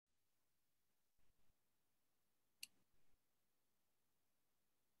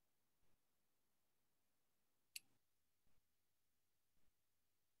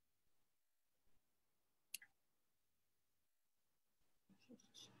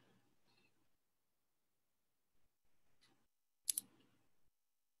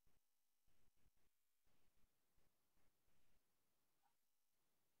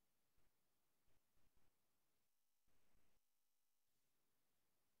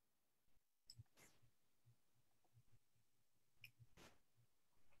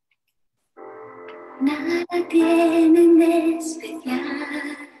Nada tienen de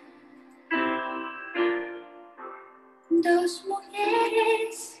especial. Dos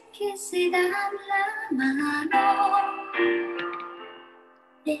mujeres que se dan la mano.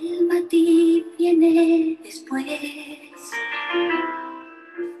 El matiz viene después.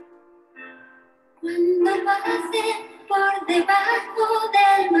 Cuando pasen por debajo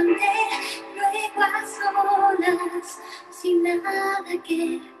del mantel, luego a solas, sin nada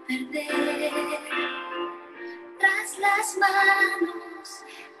que perder. Tras las manos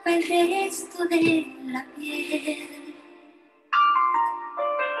va el resto de la piel.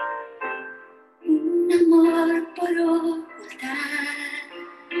 Un amor por ocultar.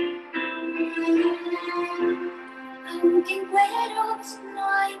 Aunque en cueros no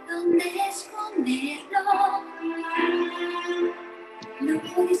hay donde esconderlo, no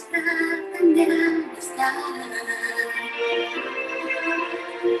distratan de amistad.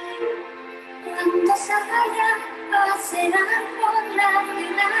 Cuando salga pasear por la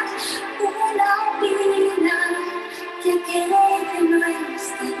ciudad, una opina que aquello no es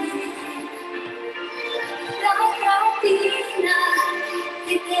bien. La otra opina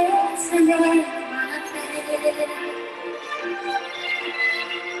que qué se le va a hacer.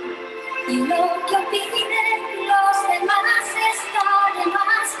 Y lo que opinen los demás está de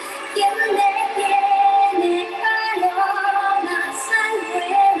más. Quien detiene palomas al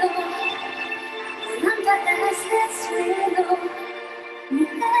vuelo, volando atrás del suelo,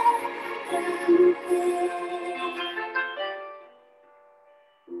 mujer grande.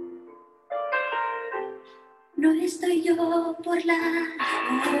 No estoy yo por la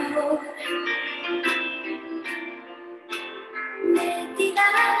labor de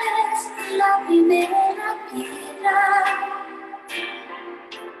tirarles la primera piedra.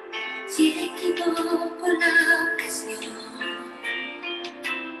 Si equivoco la ocasión,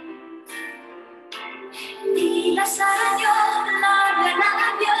 ni las años labio a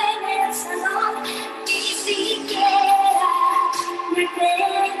labio en el salón, ni siquiera me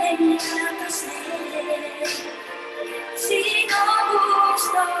atrevería a toser. Si no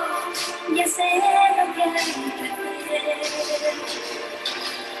gusto, ya sé lo que hay que hacer.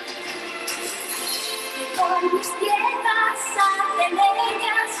 Y con mis piernas hace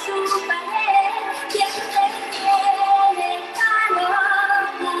leña su pared. Quien te quiere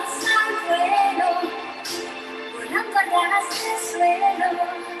palomas al vuelo, volando atrás del suelo,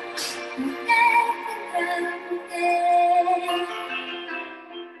 mujer grande.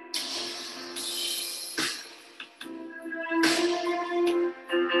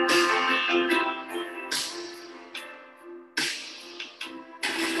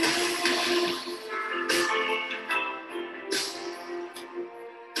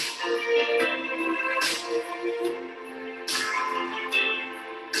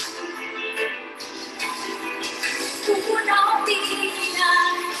 Una opina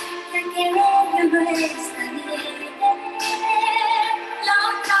que aquello no está bien. La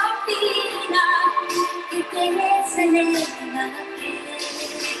otra opina que tiene se le va a querer.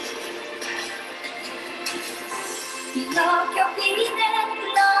 Y lo que opinen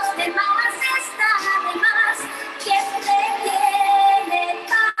los demás está de más. Quien te tiene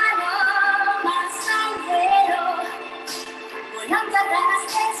palomas al vuelo, volando atrás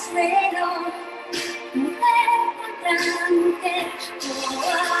del suelo, mujer grande.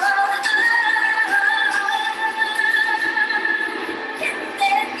 Quien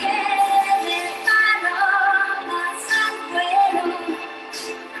te tiene palomas al vuelo,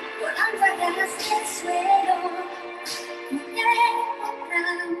 volando atrás del suelo, mujer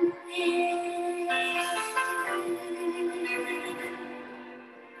grande.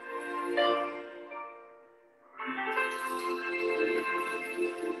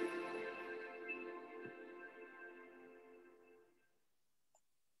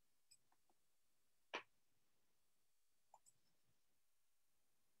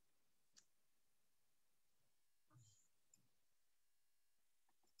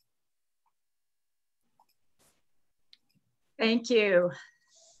 Thank you.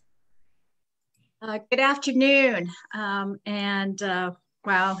 Good afternoon. Wow,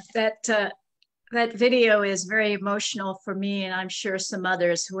 that video is very emotional for me, and I'm sure some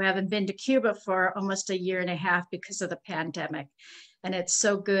others who haven't been to Cuba for almost a year and a half because of the pandemic. And it's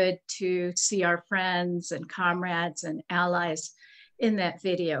so good to see our friends and comrades and allies in that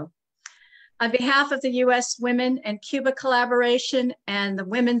video. On behalf of the U.S. Women and Cuba Collaboration and the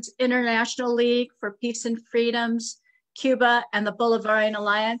Women's International League for Peace and Freedoms, Cuba, and the Bolivarian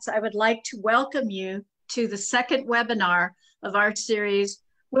Alliance, I would like to welcome you to the second webinar of our series,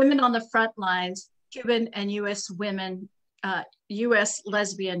 Women on the Frontlines, Cuban and U.S. Women, U.S.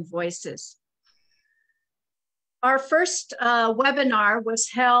 Lesbian Voices. Our first webinar was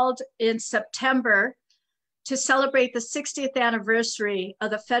held in September to celebrate the 60th anniversary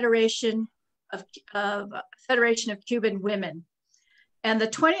of the Federation of Cuban Women and the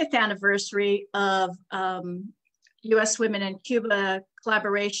 20th anniversary of U.S. Women in Cuba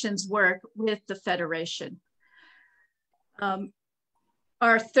collaboration's work with the Federation.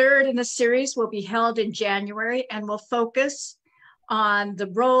 Our third in the series will be held in January and will focus on the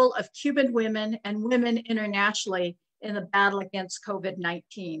role of Cuban women and women internationally in the battle against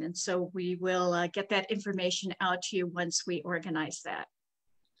COVID-19. And so we will get that information out to you once we organize that.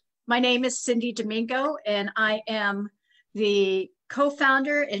 My name is Cindy Domingo, and I am the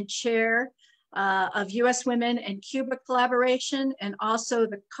co-founder and chair of U.S. Women and Cuba Collaboration, and also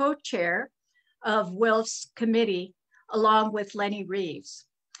the co-chair of WILF's committee, along with Lenny Reeves.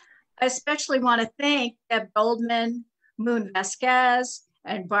 I especially want to thank Deb Goldman, Moon Vasquez,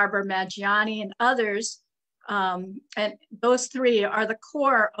 and Barbara Maggiani, and others. And those three are the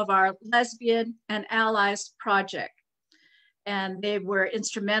core of our Lesbian and Allies project. And they were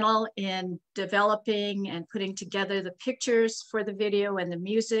instrumental in developing and putting together the pictures for the video and the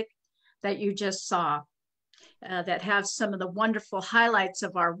music that you just saw, that have some of the wonderful highlights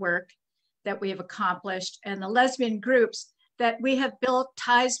of our work that we have accomplished, and the lesbian groups that we have built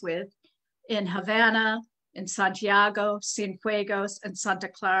ties with in Havana, in Santiago, Cienfuegos, and Santa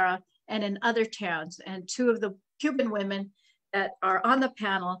Clara, and in other towns. And two of the Cuban women that are on the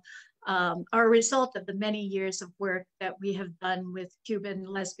panel are a result of the many years of work that we have done with Cuban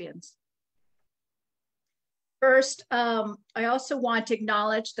lesbians. First, I also want to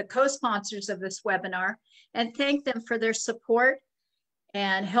acknowledge the co-sponsors of this webinar and thank them for their support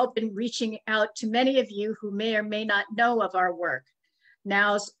and help in reaching out to many of you who may or may not know of our work.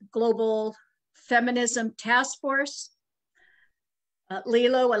 NOW's Global Feminism Task Force,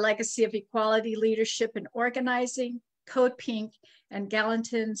 LILO, A Legacy of Equality, Leadership, and Organizing, Code Pink, and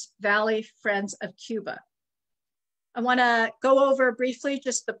Gallatin's Valley Friends of Cuba. I want to go over briefly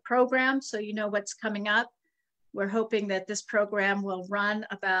just the program so you know what's coming up. We're hoping that this program will run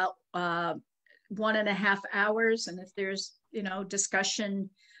about 1.5 hours, and if there's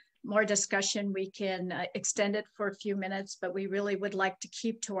more discussion, we can extend it for a few minutes, but we really would like to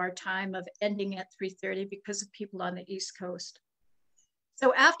keep to our time of ending at 3:30 because of people on the East Coast.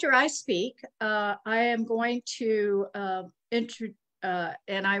 So after I speak, I am going to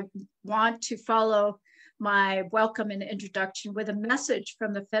and I want to follow my welcome and introduction with a message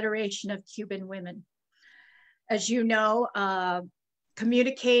from the Federation of Cuban Women. As you know,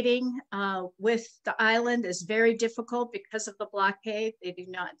 communicating with the island is very difficult because of the blockade.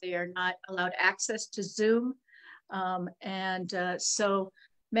 They are not allowed access to Zoom. So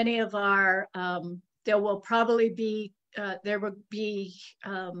many of our, there will be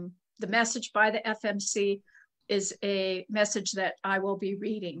the message by the FMC is a message that I will be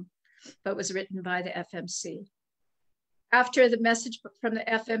reading, but was written by the FMC. After the message from the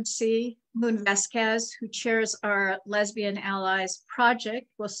FMC, Moon Vasquez, who chairs our Lesbian Allies project,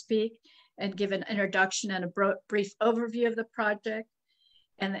 will speak and give an introduction and a brief overview of the project.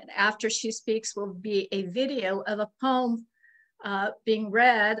 And then after she speaks will be a video of a poem being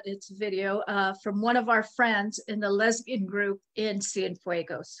read, it's a video from one of our friends in the lesbian group in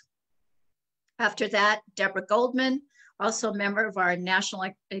Cienfuegos. After that, Deborah Goldman, also a member of our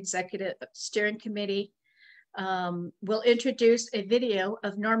National Executive Steering Committee, will introduce a video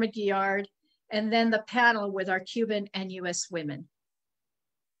of Norma Guillard, and then the panel with our Cuban and US women.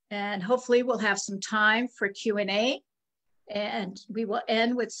 And hopefully we'll have some time for Q&A, and we will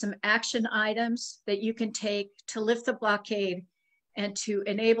end with some action items that you can take to lift the blockade and to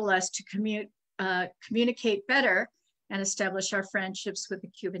enable us to communicate better and establish our friendships with the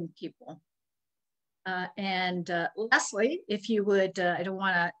Cuban people. Lastly, if you would, I don't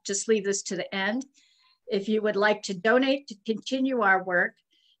want to just leave this to the end, if you would like to donate to continue our work,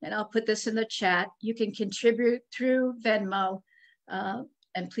 and I'll put this in the chat, you can contribute through Venmo,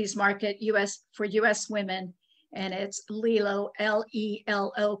 and please mark it for US women, and it's LILO,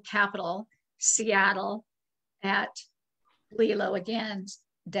 L-E-L-O capital, Seattle, at LILO again,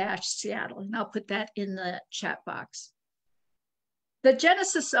 --Seattle, and I'll put that in the chat box. The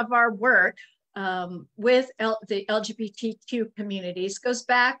genesis of our work with the LGBTQ communities goes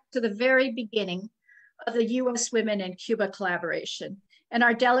back to the very beginning of the US Women in Cuba collaboration and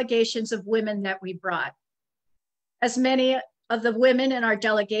our delegations of women that we brought. As many of the women in our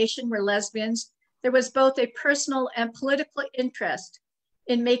delegation were lesbians, there was both a personal and political interest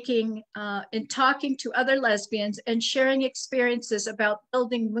in talking to other lesbians and sharing experiences about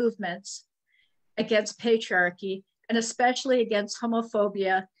building movements against patriarchy and especially against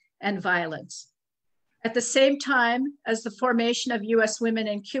homophobia and violence. At the same time as the formation of U.S. Women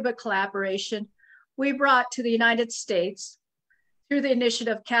in Cuba collaboration, we brought to the United States, through the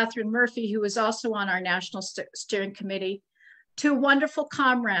initiative of Catherine Murphy, who was also on our National Steering Committee, two wonderful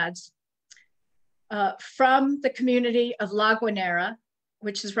comrades from the community of La Guanera,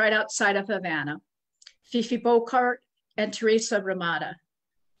 which is right outside of Havana, Fifi Bocart and Teresa Ramada.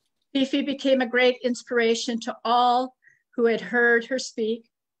 Fifi became a great inspiration to all who had heard her speak,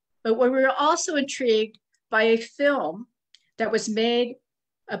 but we were also intrigued by a film that was made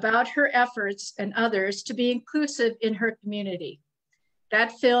about her efforts and others to be inclusive in her community.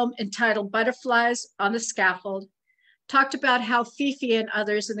 That film, entitled Butterflies on the Scaffold, talked about how Fifi and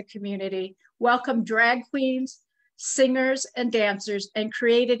others in the community welcomed drag queens, singers, and dancers and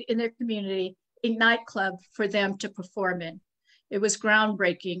created in their community a nightclub for them to perform in. It was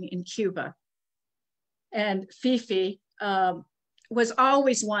groundbreaking in Cuba. And Fifi was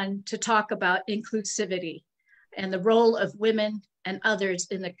always one to talk about inclusivity and the role of women and others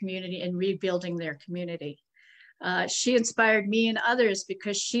in the community in rebuilding their community. She inspired me and others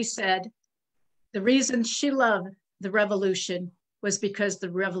because she said the reason she loved the revolution was because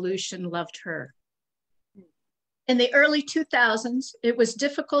the revolution loved her. In the early 2000s, it was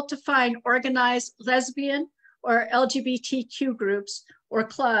difficult to find organized lesbian or LGBTQ groups or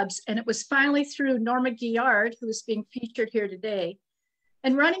clubs, and it was finally through Norma Guillard, who is being featured here today,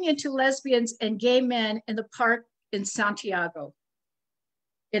 and running into lesbians and gay men in the park in Santiago.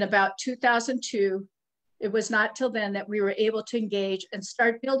 In about 2002, it was not till then that we were able to engage and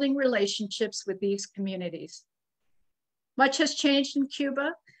start building relationships with these communities. Much has changed in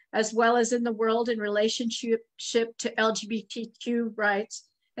Cuba, as well as in the world in relationship to LGBTQ rights,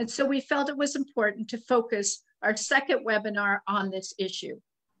 and so we felt it was important to focus our second webinar on this issue.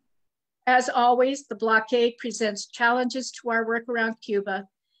 As always, the blockade presents challenges to our work around Cuba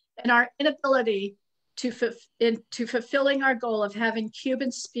and our inability to fulfilling our goal of having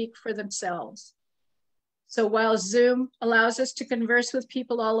Cubans speak for themselves. So while Zoom allows us to converse with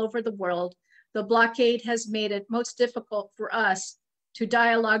people all over the world, the blockade has made it most difficult for us to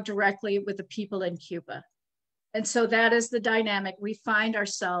dialogue directly with the people in Cuba. And so that is the dynamic we find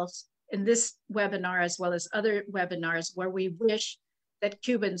ourselves in this webinar, as well as other webinars where we wish that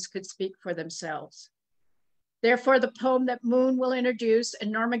Cubans could speak for themselves. Therefore, the poem that Moon will introduce and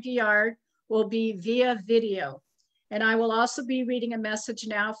Norma Guillard will be via video. And I will also be reading a message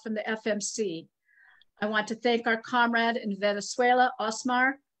now from the FMC. I want to thank our comrade in Venezuela,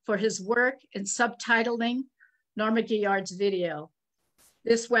 Osmar, for his work in subtitling Norma Guillard's video.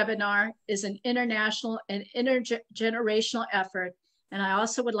 This webinar is an international and intergenerational effort, and I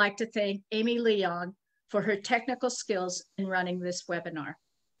also would like to thank Amy Leon for her technical skills in running this webinar.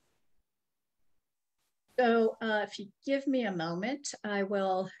 So if you give me a moment, I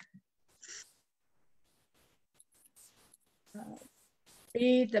will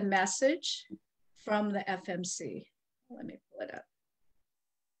read the message from the FMC. Let me pull it up.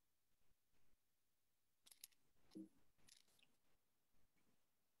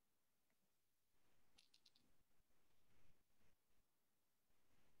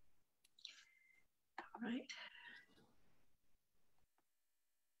 All right.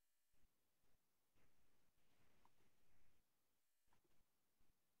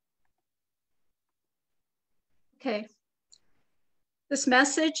 Okay. This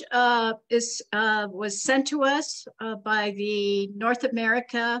message was sent to us by the North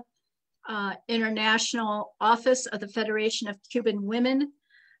America International Office of the Federation of Cuban Women,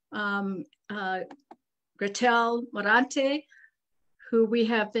 Gretel Morante, who we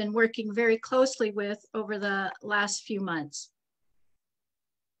have been working very closely with over the last few months.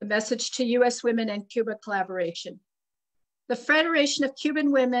 The message to U.S. Women and Cuba collaboration. The Federation of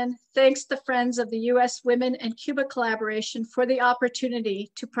Cuban Women thanks the Friends of the U.S. Women and Cuba collaboration for the opportunity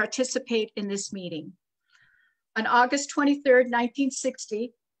to participate in this meeting. On August 23rd,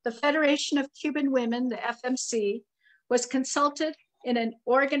 1960, the Federation of Cuban Women, the FMC, was consulted in an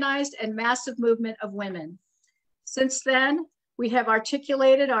organized and massive movement of women. Since then, we have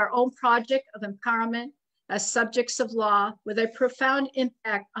articulated our own project of empowerment as subjects of law with a profound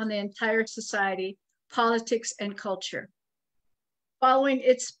impact on the entire society, politics, and culture. Following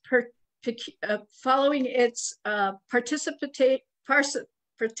its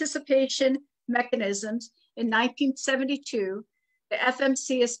participation mechanisms in 1972, the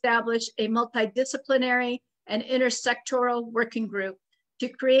FMC established a multidisciplinary and intersectoral working group to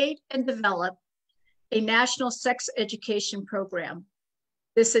create and develop a national sex education program.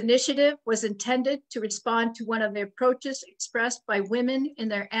 This initiative was intended to respond to one of the approaches expressed by women in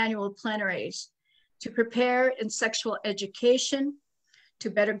their annual plenaries, to prepare in sexual education,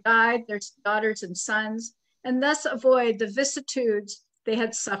 to better guide their daughters and sons, and thus avoid the vicissitudes they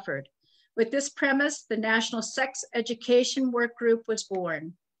had suffered. With this premise, the National Sex Education Work Group was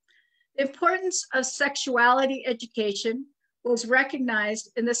born. The importance of sexuality education was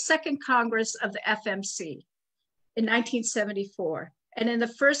recognized in the Second Congress of the FMC in 1974, and in the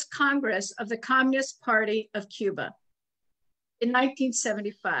First Congress of the Communist Party of Cuba in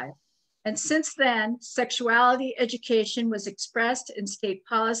 1975. And since then, sexuality education was expressed in state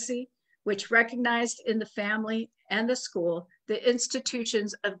policy, which recognized in the family and the school the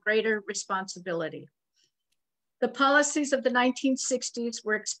institutions of greater responsibility. The policies of the 1960s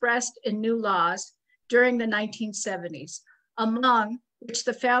were expressed in new laws during the 1970s, among which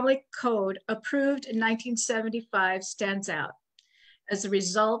the Family Code approved in 1975 stands out as a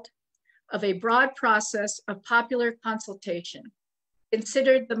result of a broad process of popular consultation.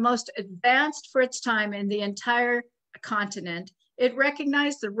 Considered the most advanced for its time in the entire continent, it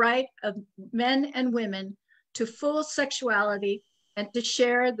recognized the right of men and women to full sexuality and to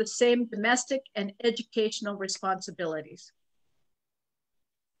share the same domestic and educational responsibilities.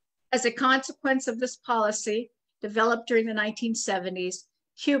 As a consequence of this policy, developed during the 1970s,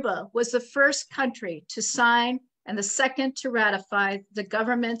 Cuba was the first country to sign and the second to ratify the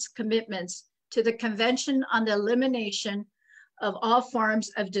government's commitments to the Convention on the Elimination of All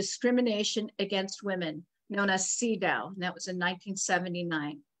Forms of Discrimination Against Women, known as CEDAW, and that was in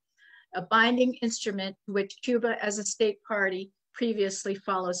 1979, a binding instrument to which Cuba as a state party previously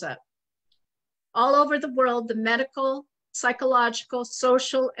follows up. All over the world, the medical, psychological,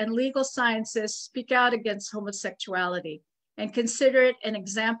 social, and legal sciences speak out against homosexuality and consider it an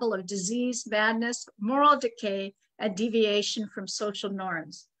example of disease, madness, moral decay, and deviation from social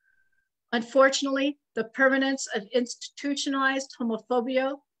norms. Unfortunately, the permanence of institutionalized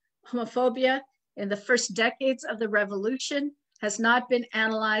homophobia in the first decades of the revolution has not been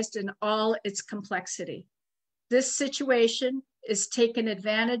analyzed in all its complexity. This situation is taken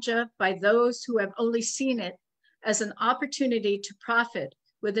advantage of by those who have only seen it as an opportunity to profit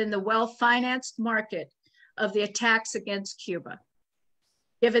within the well-financed market of the attacks against Cuba.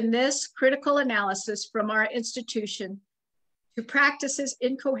 Given this critical analysis from our institution to practices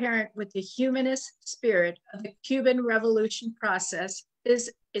incoherent with the humanist spirit of the Cuban Revolution process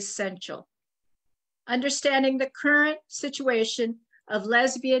is essential. Understanding the current situation of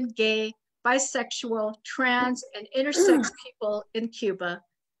lesbian, gay, bisexual, trans, and intersex people in Cuba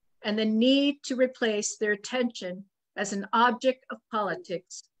and the need to replace their attention as an object of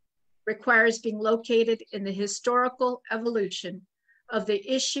politics requires being located in the historical evolution of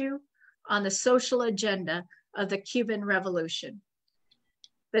the issue on the social agenda of the Cuban Revolution.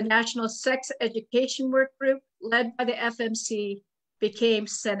 The National Sex Education Work Group, led by the FMC, became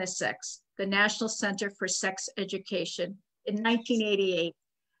CENESEX, the National Center for Sex Education, in 1988,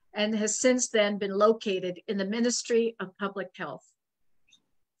 and has since then been located in the Ministry of Public Health.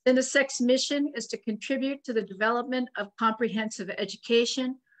 CENESEX's mission is to contribute to the development of comprehensive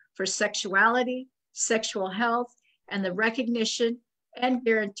education for sexuality, sexual health, and the recognition and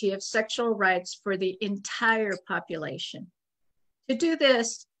guarantee of sexual rights for the entire population. To do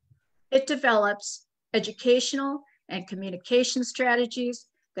this, it develops educational and communication strategies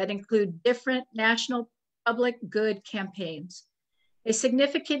that include different national public good campaigns. A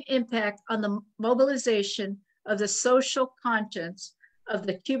significant impact on the mobilization of the social conscience of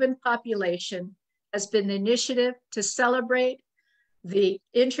the Cuban population has been the initiative to celebrate the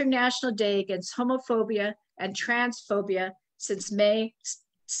International Day Against Homophobia and Transphobia since May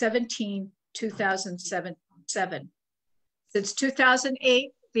 17, 2007. Since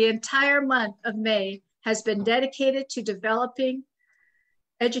 2008, the entire month of May has been dedicated to developing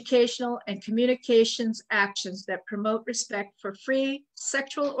educational and communications actions that promote respect for free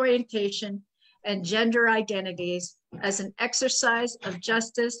sexual orientation and gender identities as an exercise of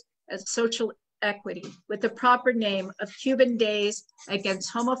justice and social equity, with the proper name of Cuban Days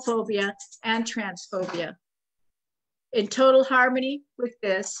Against Homophobia and Transphobia. In total harmony with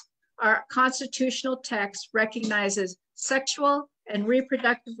this, our constitutional text recognizes sexual and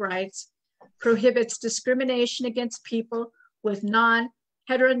reproductive rights, prohibits discrimination against people with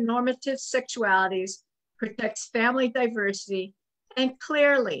non-heteronormative sexualities, protects family diversity, and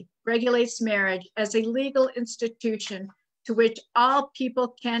clearly regulates marriage as a legal institution to which all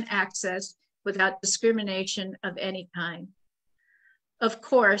people can access without discrimination of any kind. Of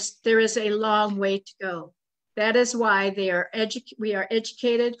course, there is a long way to go. That is why we are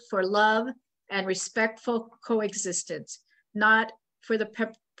educated for love and respectful coexistence, not for the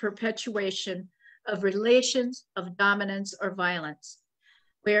perpetuation of relations of dominance or violence.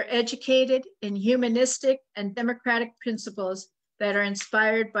 We are educated in humanistic and democratic principles that are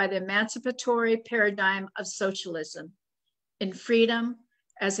inspired by the emancipatory paradigm of socialism in freedom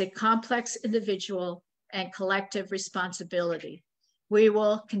as a complex individual and collective responsibility. We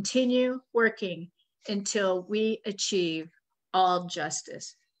will continue working until we achieve all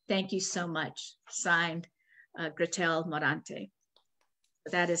justice. Thank you so much. Signed, Gretel Morante.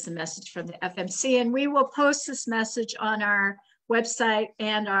 That is the message from the FMC, and we will post this message on our website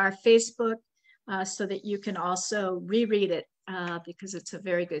and our Facebook so that you can also reread it because it's a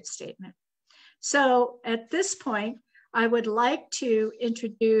very good statement. So at this point, I would like to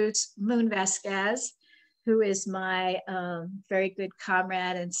introduce Moon Vasquez, who is my very good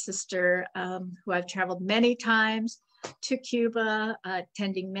comrade and sister, who I've traveled many times to Cuba,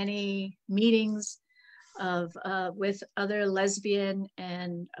 attending many meetings with other lesbian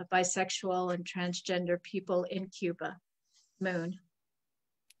and bisexual and transgender people in Cuba. Moon.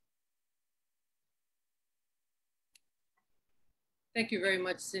 Thank you very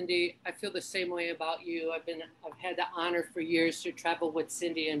much, Cindy. I feel the same way about you. I've had the honor for years to travel with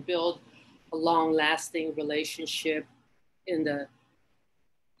Cindy and build a long-lasting relationship in the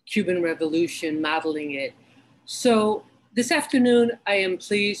Cuban Revolution, modeling it. So this afternoon, I am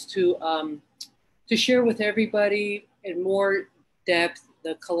pleased to share with everybody in more depth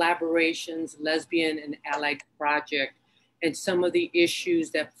the collaborations, Lesbian and Allied Project, and some of the issues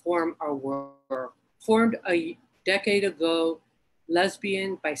that form our work. Formed a decade ago,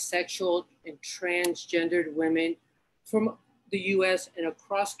 lesbian, bisexual, and transgendered women from the US and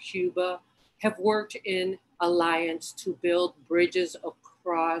across Cuba have worked in alliance to build bridges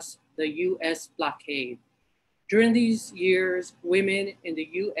across the US blockade. During these years, women in the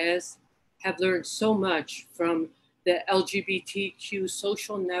US have learned so much from the LGBTQ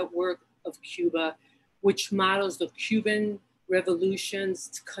social network of Cuba, which models the Cuban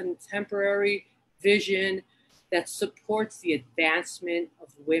Revolution's contemporary vision that supports the advancement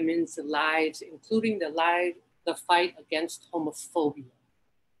of women's lives, including the fight against homophobia.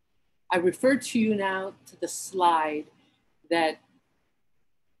 I refer to you now to the slide that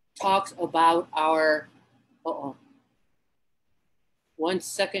talks about our, one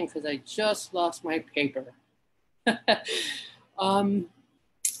second, because I just lost my paper.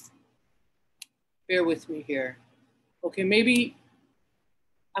 Bear with me here. Okay, maybe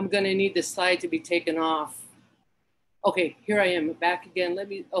I'm gonna need the slide to be taken off. Okay, here I am back again.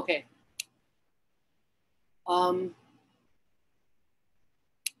 Okay.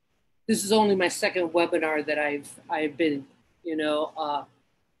 This is only my second webinar that I've been,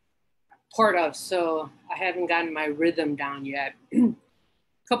 part of, so I haven't gotten my rhythm down yet. A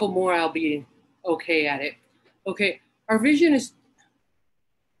couple more, I'll be okay at it. Okay, our vision is,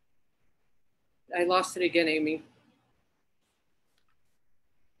 I lost it again, Amy.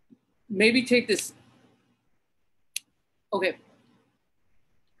 Maybe take this. Okay,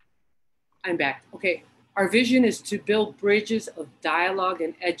 I'm back. Okay, our vision is to build bridges of dialogue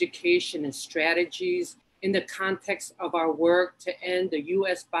and education and strategies in the context of our work to end the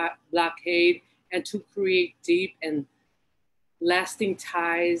US blockade and to create deep and lasting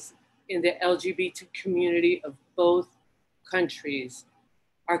ties in the LGBT community of both countries.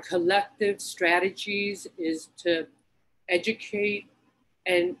 Our collective strategies is to educate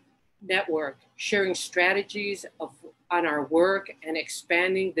and network, sharing strategies on our work and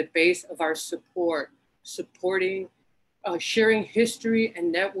expanding the base of our supporting, sharing history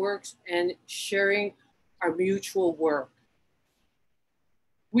and networks, and sharing our mutual work.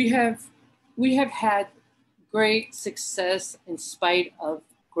 We have had great success in spite of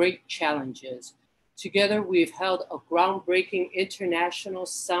great challenges. Together, we've held a groundbreaking international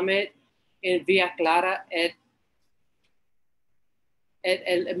summit in Villa Clara at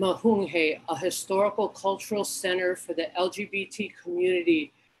El Mahunje, a historical cultural center for the LGBT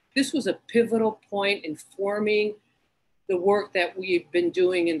community. This was a pivotal point in forming the work that we've been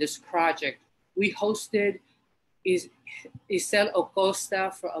doing in this project. We hosted Isel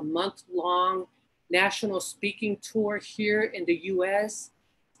Acosta for a month-long national speaking tour here in the US.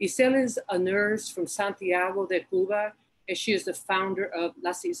 Isel is a nurse from Santiago de Cuba, and she is the founder of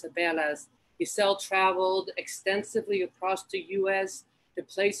Las Isabellas. Isel traveled extensively across the US to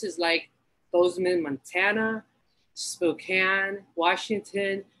places like Bozeman, Montana, Spokane,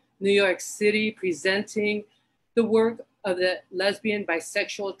 Washington, New York City, presenting the work of the lesbian,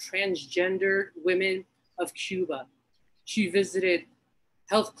 bisexual, transgender women of Cuba. She visited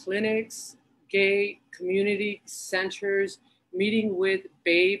health clinics, gay community centers, meeting with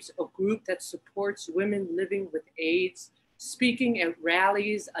Babes, a group that supports women living with AIDS, speaking at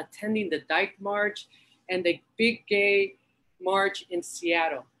rallies, attending the Dyke March and the Big Gay March in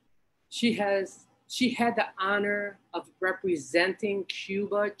Seattle. She has She had the honor of representing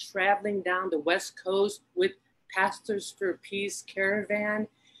Cuba, traveling down the West Coast with Pastors for Peace caravan.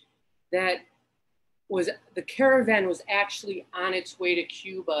 The caravan was actually on its way to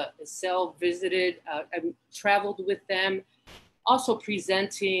Cuba. Estelle visited and traveled with them, also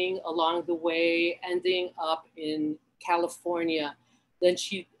presenting along the way, ending up in California. Then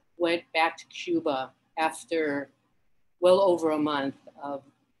she went back to Cuba after well over a month of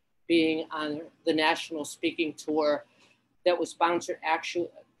being on the national speaking tour that was sponsored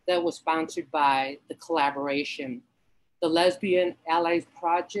by the collaboration. The Lesbian Allies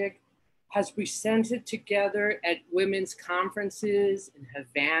Project has presented together at women's conferences in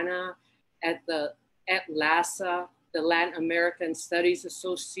Havana, at LASA, the Latin American Studies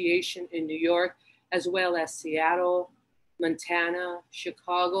Association in New York, as well as Seattle, Montana,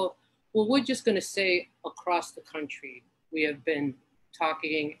 Chicago. Well, we're just gonna say across the country, we have been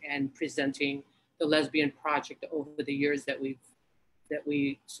talking and presenting the Lesbian Project over the years that we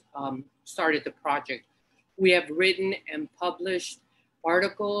started the project. We have written and published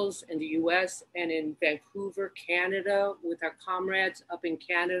articles in the US and in Vancouver, Canada, with our comrades up in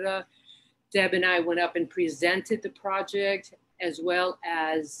Canada. Deb and I went up and presented the project, as well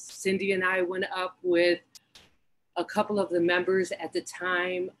as Cindy and I went up with a couple of the members at the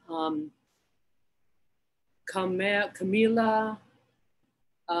time, Camila,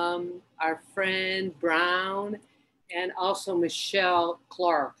 our friend Brown, and also Michelle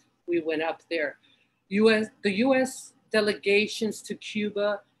Clark. We went up there. The US delegations to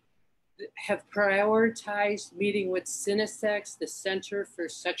Cuba have prioritized meeting with CINESEX, the Center for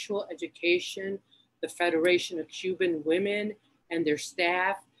Sexual Education, the Federation of Cuban Women and their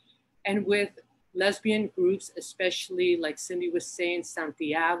staff, and with lesbian groups, especially like Cindy was saying,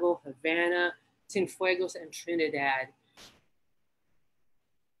 Santiago, Havana, Cienfuegos, and Trinidad.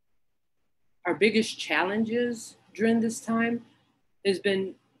 Our biggest challenges during this time has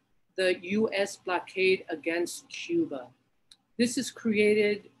been the US blockade against Cuba. This has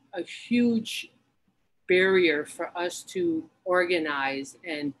created a huge barrier for us to organize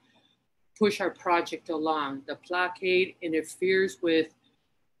and push our project along. The blockade interferes with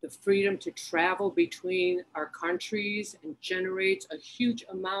the freedom to travel between our countries and generates a huge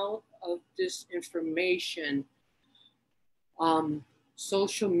amount of disinformation.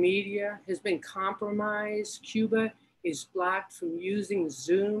 Social media has been compromised. Cuba is blocked from using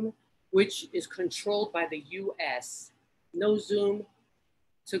Zoom, which is controlled by the US. No Zoom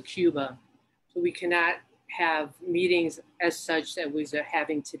to Cuba. So we cannot have meetings as such that we're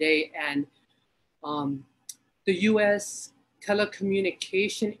having today. And the US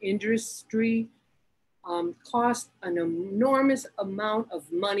telecommunication industry cost an enormous amount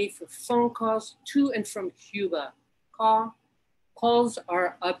of money for phone calls to and from Cuba. Calls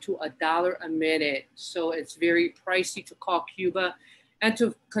are up to $1 a minute. So it's very pricey to call Cuba and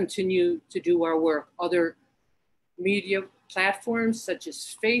to continue to do our work. Other media platforms such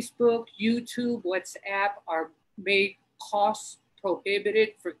as Facebook, YouTube, WhatsApp are made cost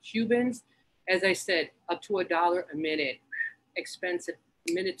prohibitive for Cubans. As I said, up to $1 a minute. Expensive.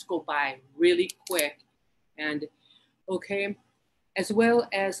 Minutes go by really quick. And okay, as well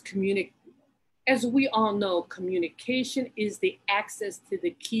as as we all know, communication is the access to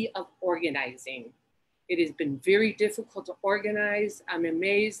the key of organizing. It has been very difficult to organize. I'm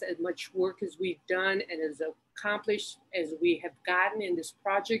amazed at much work as we've done and as accomplished as we have gotten in this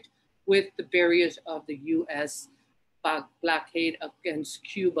project with the barriers of the US blockade against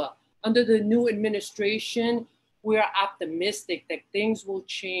Cuba. Under the new administration, we are optimistic that things will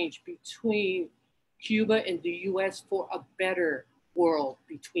change between Cuba and the US for a better world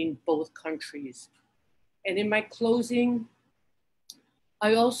between both countries. And in my closing,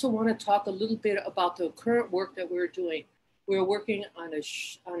 I also want to talk a little bit about the current work that we're doing. We're working on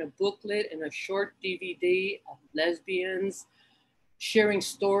a booklet and a short DVD of lesbians, sharing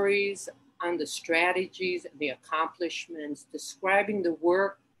stories on the strategies and the accomplishments, describing the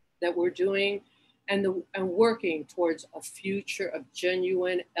work that we're doing, and working towards a future of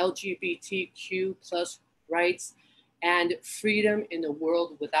genuine LGBTQ plus rights and freedom in a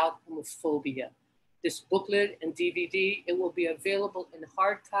world without homophobia. This booklet and DVD, it will be available in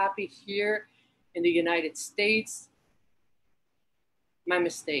hard copy here in the United States. My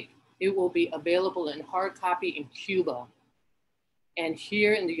mistake, it will be available in hard copy in Cuba. And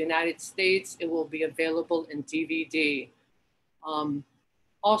here in the United States, it will be available in DVD.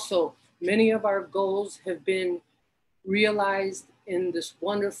 Also, many of our goals have been realized in this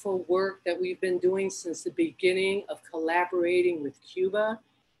wonderful work that we've been doing since the beginning of collaborating with Cuba.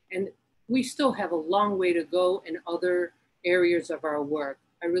 And we still have a long way to go in other areas of our work.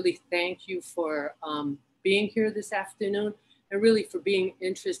 I really thank you for being here this afternoon and really for being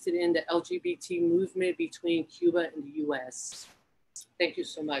interested in the LGBT movement between Cuba and the US. Thank you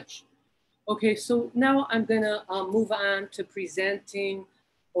so much. Okay, so now I'm gonna move on to presenting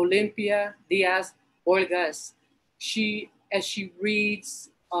Olympia Diaz Borges. As she reads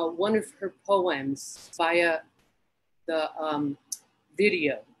one of her poems via the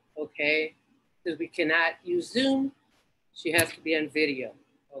video, okay? Because we cannot use Zoom, she has to be on video,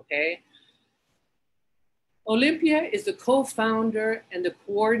 okay? Olympia is the co-founder and the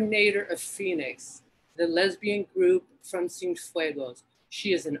coordinator of Phoenix, the lesbian group from Cienfuegos.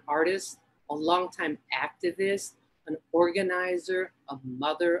 She is an artist, a longtime activist, an organizer, a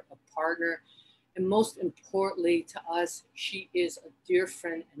mother, a partner, and most importantly to us, she is a dear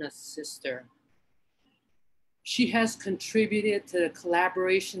friend and a sister. She has contributed to the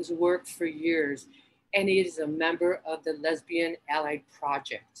collaboration's work for years, and is a member of the Lesbian Allied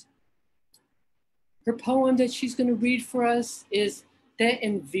Project. Her poem that she's going to read for us is Te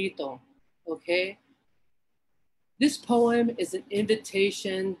Invito, okay? This poem is an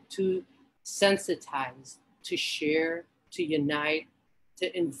invitation to sensitize, to share, to unite,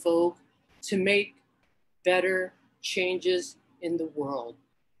 to invoke, to make better changes in the world.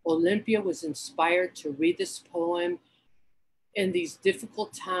 Olympia was inspired to read this poem in these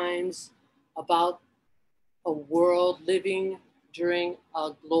difficult times about a world living during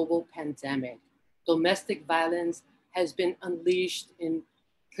a global pandemic. Domestic violence has been unleashed in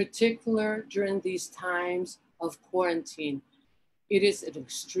particular during these times of quarantine. It is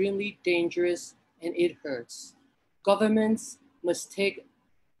extremely dangerous and it hurts. Governments must take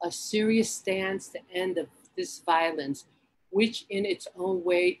a serious stance to end this violence, which in its own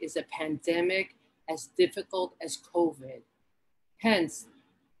way is a pandemic as difficult as COVID. Hence,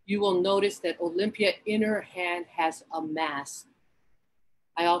 you will notice that Olympia in her hand has a mask.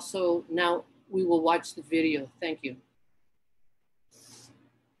 Now we will watch the video. Thank you.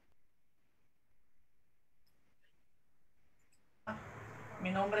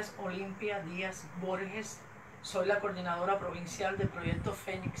 Mi nombre es Olympia Díaz Borges. Soy la coordinadora provincial del proyecto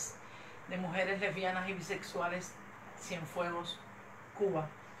Fénix de mujeres lesbianas y bisexuales Cienfuegos, Cuba.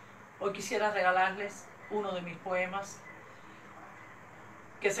 Hoy quisiera regalarles uno de mis poemas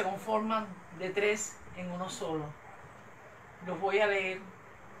que se conforman de 3 en uno solo. Los voy a leer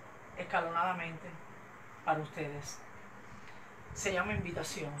escalonadamente para ustedes. Se llama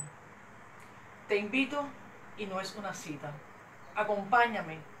Invitación. Te invito y no es una cita.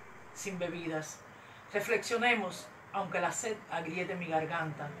 Acompáñame sin bebidas. Reflexionemos aunque la sed agriete mi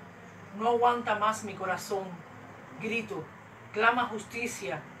garganta. No aguanta más mi corazón. Grito, clama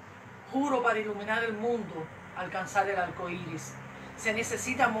justicia. Juro para iluminar el mundo, alcanzar el arco iris. Se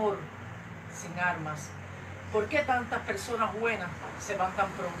necesita amor sin armas. ¿Por qué tantas personas buenas se van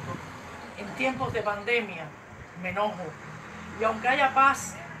tan pronto? En tiempos de pandemia me enojo. Y aunque haya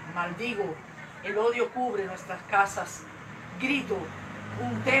paz, maldigo. El odio cubre nuestras casas. Grito,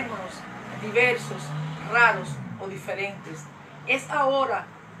 juntémonos, diversos, raros o diferentes. Es ahora,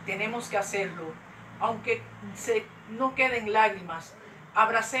 tenemos que hacerlo. Aunque no queden lágrimas,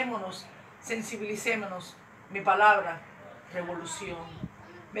 abracémonos, sensibilicémonos. Mi palabra, revolución.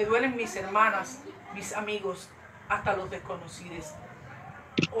 Me duelen mis hermanas, mis amigos, hasta los desconocidos.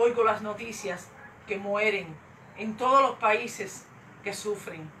 Oigo las noticias que mueren en todos los países que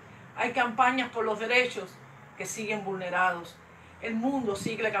sufren. Hay campañas por los derechos que siguen vulnerados. El mundo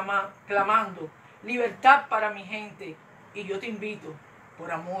sigue clamando libertad para mi gente y yo te invito,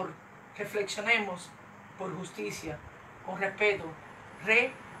 por amor, reflexionemos por justicia, con respeto,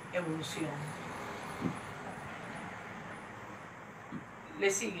 re-evolución. Le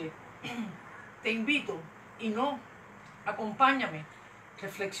sigue, te invito y no, acompáñame,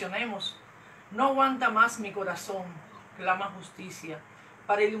 reflexionemos. No aguanta más mi corazón, clama justicia.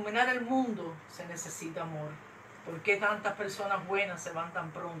 Para iluminar el mundo se necesita amor. ¿Por qué tantas personas buenas se van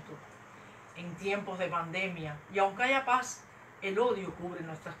tan pronto? En tiempos de pandemia, y aunque haya paz, el odio cubre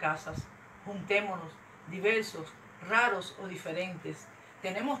nuestras casas. Juntémonos, diversos, raros o diferentes.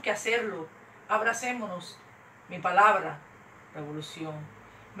 Tenemos que hacerlo. Abracémonos. Mi palabra, revolución.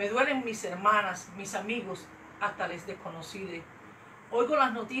 Me duelen mis hermanas, mis amigos, hasta les desconocidos. Oigo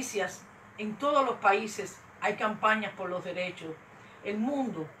las noticias. En todos los países hay campañas por los derechos. El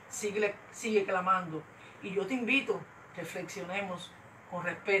mundo sigue clamando. Y yo te invito, reflexionemos con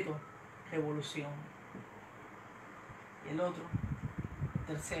respeto, revolución. Y el otro,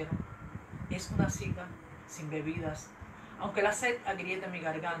 tercero, es una cita sin bebidas. Aunque la sed agriete mi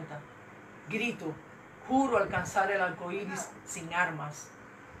garganta, grito, juro alcanzar el arco iris sin armas.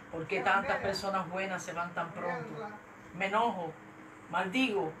 ¿Por qué tantas personas buenas se van tan pronto? Me enojo.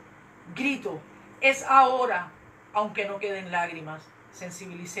 maldigo, grito, es ahora, aunque no queden lágrimas,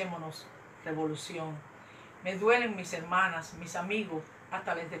 sensibilicémonos, revolución. Me duelen mis hermanas, mis amigos,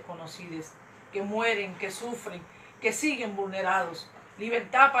 hasta las desconocidas, que mueren, que sufren, que siguen vulnerados.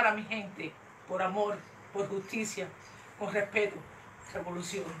 Libertad para mi gente, por amor, por justicia, con respeto,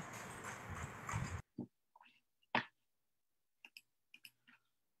 revolución.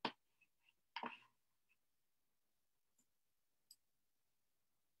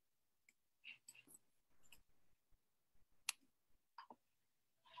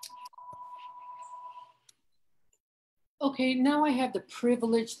 Okay, now I have the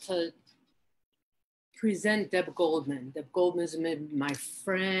privilege to present Deb Goldman. Deb Goldman has been my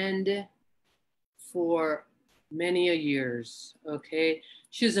friend for many a years, okay?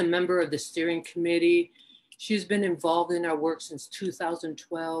 She's a member of the steering committee. She's been involved in our work since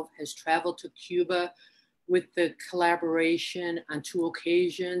 2012, has traveled to Cuba with the collaboration on 2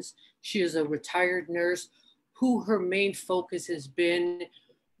 occasions. She is a retired nurse who her main focus has been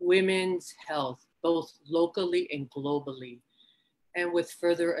women's health, both locally and globally. And with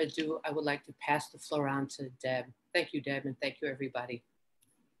further ado, I would like to pass the floor on to Deb. Thank you, Deb, and thank you, everybody.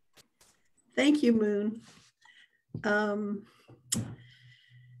 Thank you, Moon.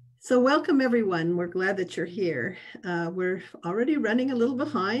 So welcome, everyone. We're glad that you're here. We're already running a little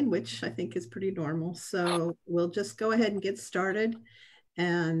behind, which I think is pretty normal. So we'll just go ahead and get started.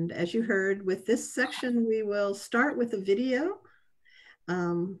 And as you heard, with this section, we will start with a video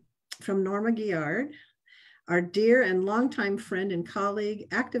from Norma Guillard, our dear and longtime friend and colleague,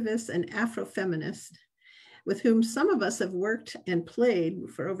 activist and Afrofeminist, with whom some of us have worked and played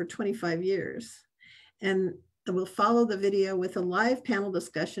for over 25 years. And we'll follow the video with a live panel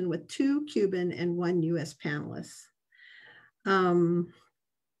discussion with 2 Cuban and 1 US panelists.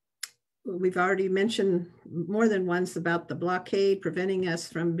 We've already mentioned more than once about the blockade preventing us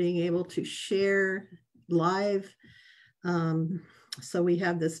from being able to share live. So we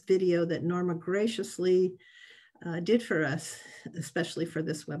have this video that Norma graciously did for us, especially for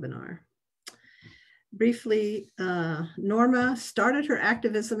this webinar. Briefly, Norma started her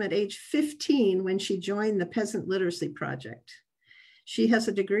activism at age 15 when she joined the Peasant Literacy Project. She has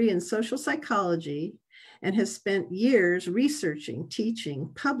a degree in social psychology and has spent years researching, teaching,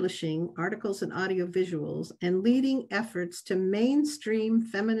 publishing articles and audiovisuals, and leading efforts to mainstream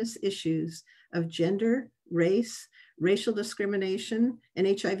feminist issues of gender, race, racial discrimination, and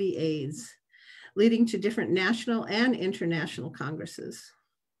HIV/AIDS, leading to different national and international congresses.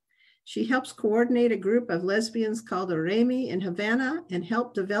 She helps coordinate a group of lesbians called Oremi in Havana and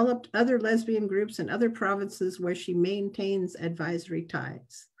helped develop other lesbian groups in other provinces where she maintains advisory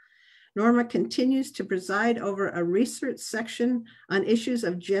ties. Norma continues to preside over a research section on issues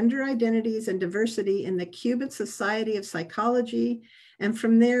of gender identities and diversity in the Cuban Society of Psychology, and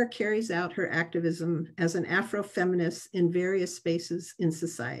from there carries out her activism as an Afrofeminist in various spaces in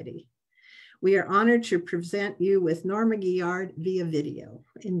society. We are honored to present you with Norma Guillard via video.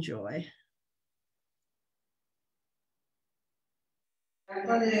 Enjoy.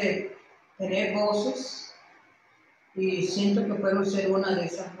 Trata de tener voces y siento que puedo ser una de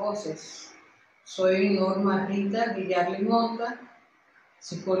esas voces. Soy Norma Rita Guillard Limonta,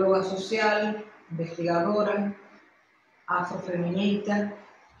 psicóloga social, investigadora, afrofeminista,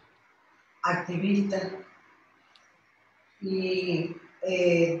 activista y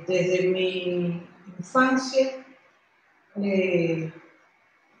desde mi infancia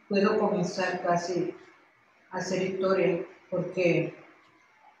puedo comenzar casi a hacer historia porque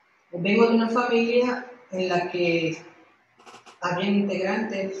vengo de una familia en la que había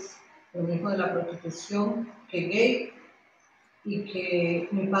integrantes, lo mismo de la prostitución que gay, y que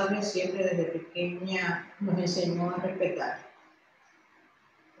mi padre siempre desde pequeña nos enseñó a respetar.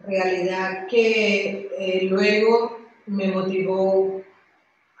 Realidad que luego me motivó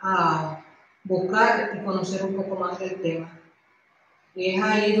a buscar y conocer un poco más del tema. Y es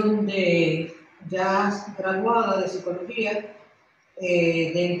ahí donde, ya graduada de psicología,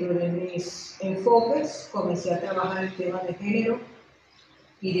 dentro de mis enfoques comencé a trabajar el tema de género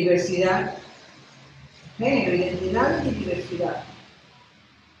y diversidad, género, identidad y diversidad.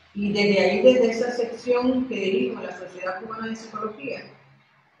 Y desde ahí, desde esa sección que dirijo a la Sociedad Cubana de Psicología,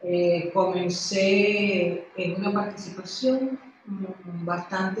 comencé en una participación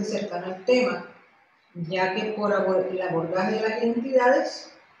bastante cercana al tema, ya que por el abordaje de las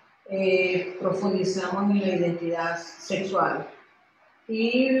identidades profundizamos en la identidad sexual.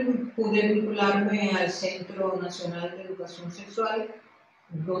 Y pude vincularme al Centro Nacional de Educación Sexual,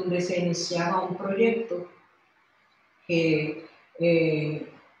 donde se iniciaba un proyecto que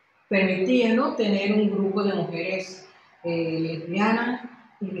permitía, ¿no?, tener un grupo de mujeres lesbianas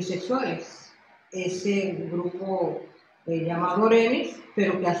y bisexuales. Ese grupo llamado Remis,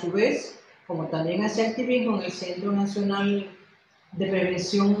 pero que a su vez, como también hace activismo en el Centro Nacional de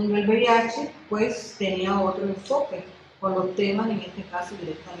Prevención del VIH, pues tenía otro enfoque con los temas, en este caso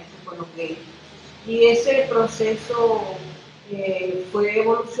directamente con los gays. Y ese proceso fue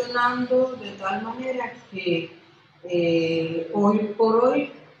evolucionando de tal manera que hoy por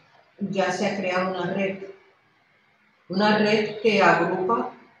hoy ya se ha creado una red que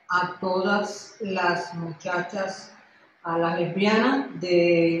agrupa a todas las muchachas, a las lesbianas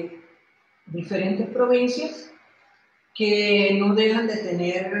de diferentes provincias que no dejan de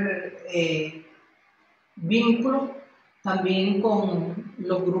tener vínculo también con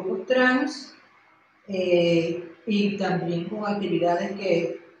los grupos trans y también con actividades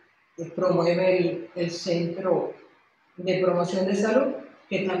que promueve el Centro de Promoción de Salud,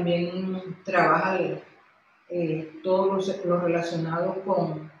 que también trabaja todo lo relacionado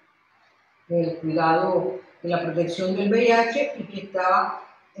con el cuidado y la protección del VIH y que está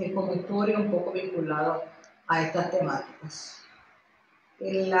como historia un poco vinculado a estas temáticas.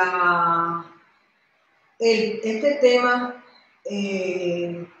 Este tema,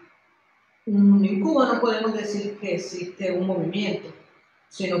 en Cuba no podemos decir que existe un movimiento,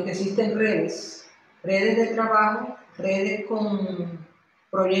 sino que existen redes de trabajo, redes con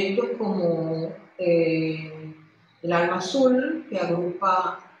proyectos como el Alma Azul, que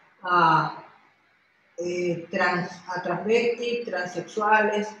agrupa a transvestis,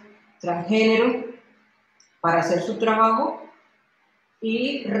 transexuales, transgénero, para hacer su trabajo,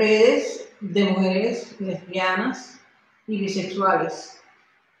 y redes de mujeres lesbianas y bisexuales.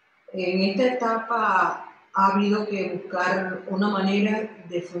 En esta etapa ha habido que buscar una manera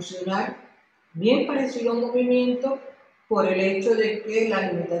de funcionar bien parecido a un movimiento por el hecho de que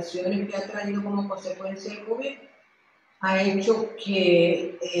las limitaciones que ha traído como consecuencia el COVID ha hecho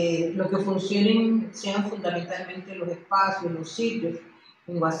que lo que funcionen sean fundamentalmente los espacios, los sitios,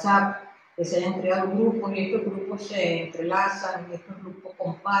 en WhatsApp, que se hayan creado grupos y estos grupos se entrelazan, estos grupos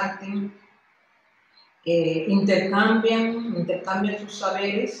comparten, intercambian sus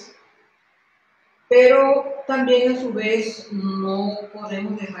saberes, pero también a su vez no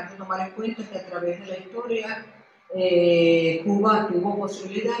podemos dejar de tomar en cuenta que a través de la historia Cuba tuvo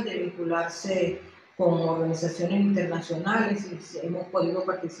posibilidad de vincularse con organizaciones internacionales y hemos podido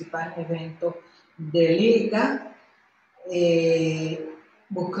participar en eventos de liga,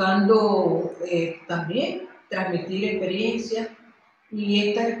 buscando también transmitir experiencias, y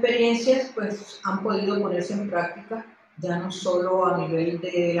estas experiencias pues han podido ponerse en práctica ya no solo a nivel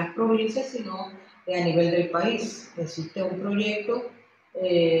de las provincias, sino a nivel del país. Existe un proyecto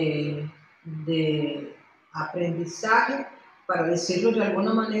de aprendizaje, para decirlo de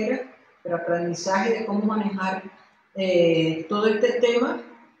alguna manera, pero aprendizaje de cómo manejar todo este tema,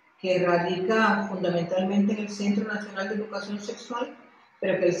 que radica fundamentalmente en el Centro Nacional de Educación Sexual,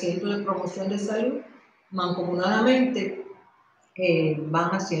 pero que el Centro de Promoción de Salud mancomunadamente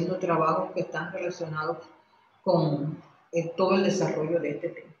van haciendo trabajos que están relacionados con todo el desarrollo de este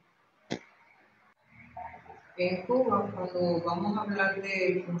tema. En Cuba, cuando vamos a hablar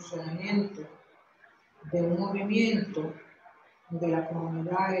del funcionamiento de un movimiento de la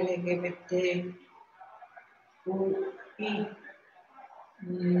comunidad LGBTQI,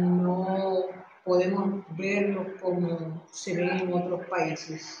 no podemos verlo como se ve en otros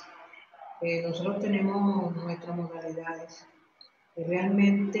países. Nosotros tenemos nuestras modalidades.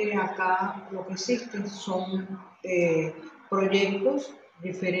 Realmente acá lo que existen son proyectos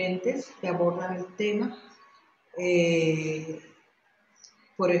diferentes que abordan el tema.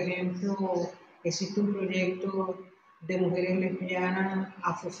 Por ejemplo, existe un proyecto de mujeres lesbianas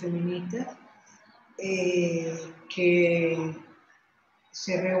afrofeministas que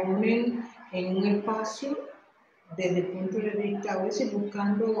se reúnen en un espacio desde el punto de vista, a veces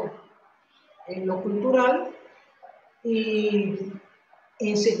buscando lo cultural, y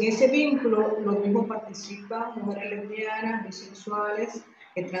en ese vínculo lo mismo participan mujeres lesbianas, bisexuales,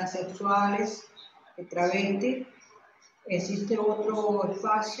 transexuales, travestis. Existe otro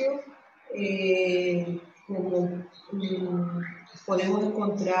espacio como podemos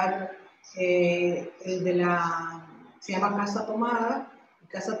encontrar el de se llama Casa Tomada.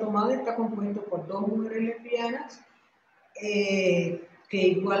 Casa Tomada está compuesto por dos mujeres lesbianas que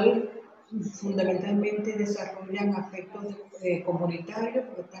igual fundamentalmente desarrollan aspectos comunitarios,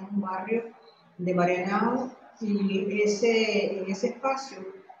 porque están en un barrio de Marianao, y en ese espacio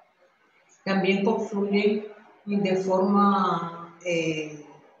también confluyen en forma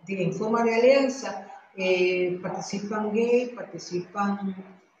de alianza, participan gays, participan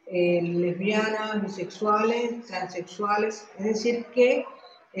lesbianas, bisexuales, transexuales. Es decir, que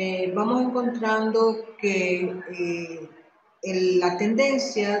vamos encontrando que la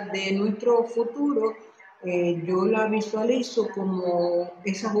tendencia de nuestro futuro yo la visualizo como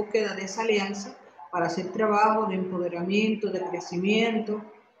esa búsqueda de esa alianza para hacer trabajo de empoderamiento, de crecimiento,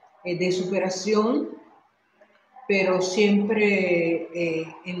 de superación, pero siempre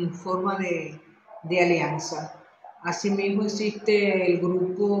en forma de alianza. Asimismo existe el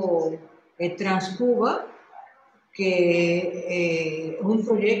grupo Trans Cuba, que es un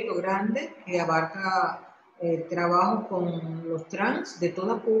proyecto grande que abarca trabajo con los trans de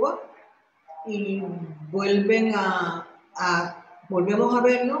toda Cuba y volvemos a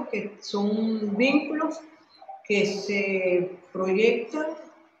ver, ¿no?, que son vínculos que se proyectan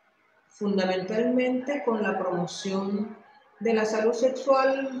fundamentalmente con la promoción de la salud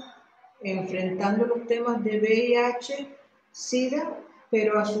sexual, enfrentando los temas de VIH, SIDA,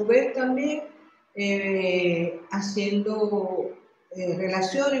 pero a su vez también haciendo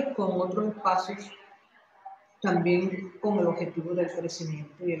relaciones con otros espacios, también con el objetivo del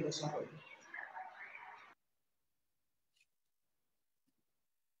crecimiento y el desarrollo.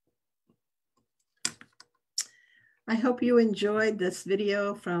 I hope you enjoyed this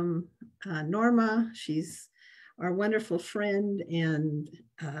video from Norma. She's our wonderful friend and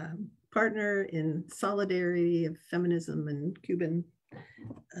partner in solidarity of feminism and Cuban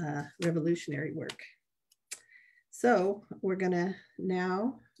revolutionary work. So we're gonna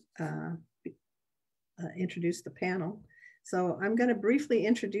now introduce the panel. So I'm gonna briefly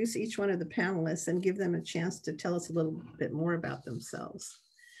introduce each one of the panelists and give them a chance to tell us a little bit more about themselves.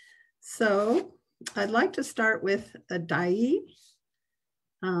 So I'd like to start with Dai.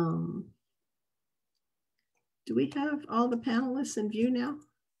 Do we have all the panelists in view now?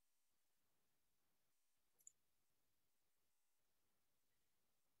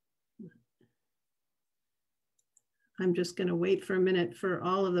 I'm just going to wait for a minute for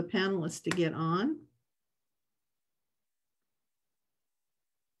all of the panelists to get on.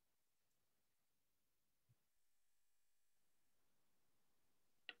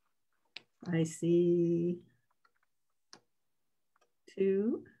 I see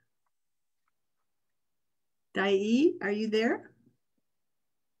 2. Dai, are you there?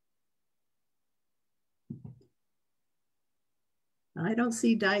 I don't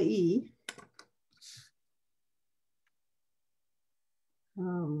see Dai.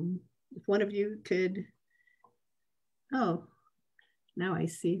 If one of you could, oh, now I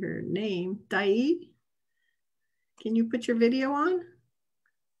see her name. Dai, can you put your video on?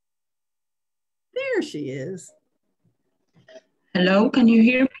 There she is. Hello, can you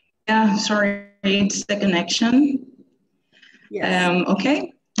hear me? Yeah, sorry, it's the connection. Yes.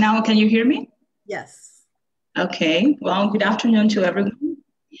 Okay, now can you hear me? Yes. Okay, well, good afternoon to everyone.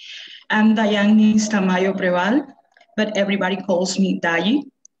 I'm Dayani Tamayo Preval, but everybody calls me Dayi.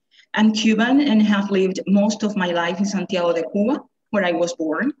 I'm Cuban and have lived most of my life in Santiago de Cuba, where I was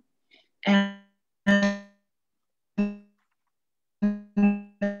born. And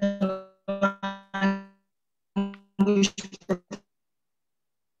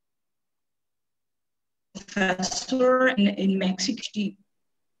professor in Mexico.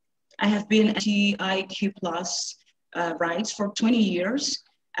 I have been LGBTQI+ rights for 20 years.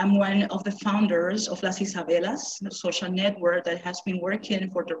 I'm one of the founders of Las Isabelas, a social network that has been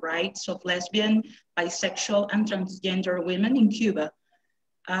working for the rights of lesbian, bisexual, and transgender women in Cuba.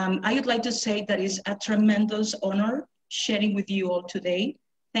 I would like to say that it's a tremendous honor sharing with you all today.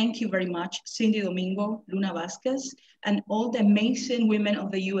 Thank you very much, Cindy Domingo, Luna Vasquez, and all the amazing women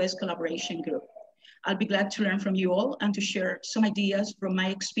of the US Collaboration Group. I'll be glad to learn from you all and to share some ideas from my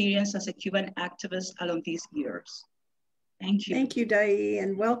experience as a Cuban activist along these years. Thank you. Thank you, Dai,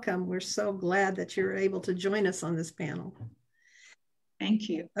 and welcome. We're so glad that you're able to join us on this panel. Thank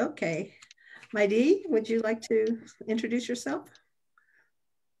you. Okay. Maidi, would you like to introduce yourself?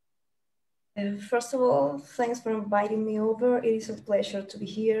 First of all, thanks for inviting me over. It is a pleasure to be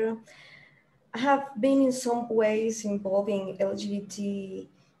here. I have been in some ways involved in LGBTQ+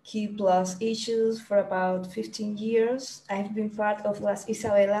 issues for about 15 years. I've been part of Las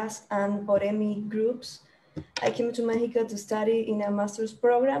Isabelas and Oremi groups. I came to Mexico to study in a master's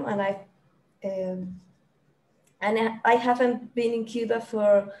program, and I haven't been in Cuba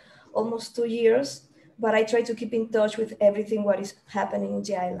for almost 2 years, but I try to keep in touch with everything what is happening in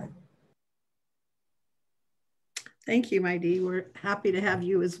the island. Thank you, Maidi. We're happy to have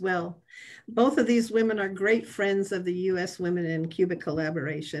you as well. Both of these women are great friends of the U.S. Women in Cuba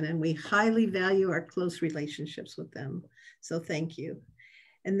Collaboration, and we highly value our close relationships with them. So thank you.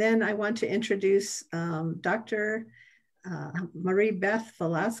 And then I want to introduce Dr. Mariebeth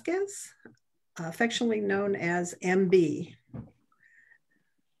Velasquez, affectionately known as MB.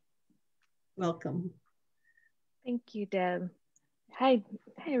 Welcome. Thank you, Deb. Hi,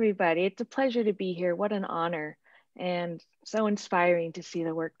 everybody. It's a pleasure to be here. What an honor, and so inspiring to see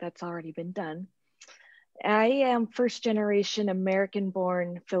the work that's already been done. I am first generation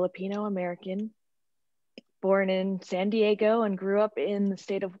American-born Filipino American, born in San Diego and grew up in the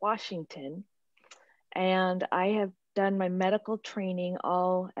state of Washington. And I have done my medical training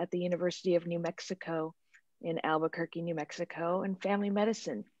all at the University of New Mexico in Albuquerque, New Mexico, and family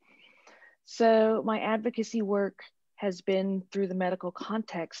medicine. So my advocacy work has been through the medical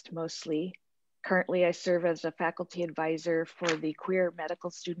context mostly. Currently, I serve as a faculty advisor for the Queer Medical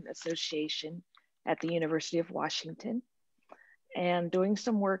Student Association at the University of Washington, and doing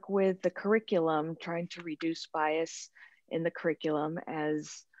some work with the curriculum, trying to reduce bias in the curriculum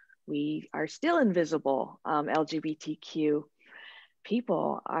as we are still invisible. LGBTQ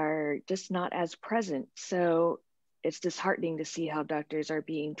people are just not as present. So it's disheartening to see how doctors are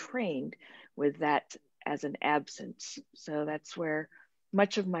being trained with that as an absence. So that's where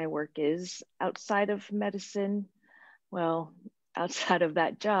much of my work is. Outside of medicine, well, outside of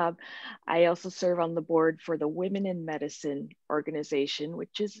that job, I also serve on the board for the Women in Medicine organization,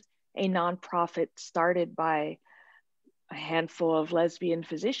 which is a nonprofit started by a handful of lesbian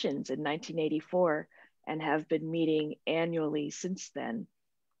physicians in 1984 and have been meeting annually since then.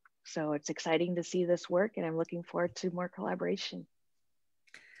 So it's exciting to see this work, and I'm looking forward to more collaboration.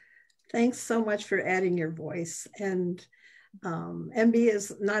 Thanks so much for adding your voice. And MB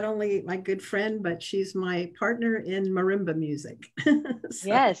is not only my good friend, but she's my partner in marimba music. So.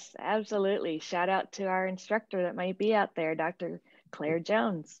 Yes, absolutely. Shout out to our instructor that might be out there, Dr. Claire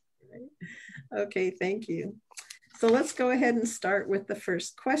Jones. Okay, thank you. So let's go ahead and start with the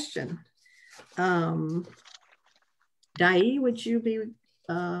first question. Dai, would you be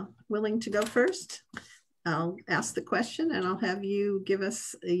willing to go first? I'll ask the question and I'll have you give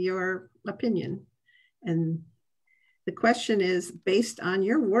us your opinion. And the question is, based on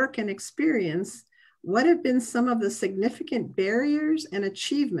your work and experience, what have been some of the significant barriers and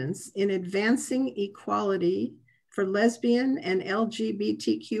achievements in advancing equality for lesbian and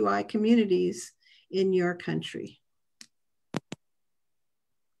LGBTQI communities in your country?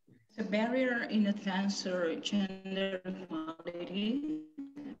 The barrier in advance or gender equality.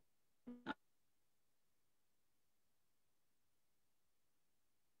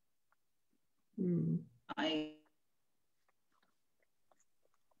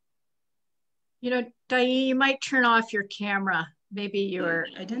 You know, Dai, you might turn off your camera. Maybe you're...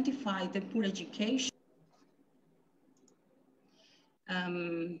 Identify the poor education.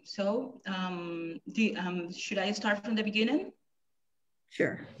 Should I start from the beginning?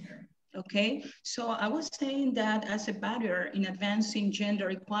 Sure. Okay, so I was saying that as a barrier in advancing gender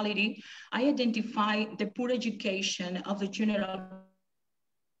equality, I identify the poor education of the general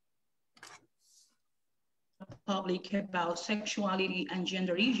public about sexuality and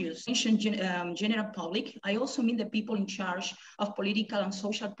gender issues. General public, I also mean the people in charge of political and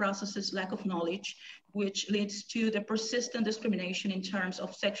social processes' lack of knowledge, which leads to the persistent discrimination in terms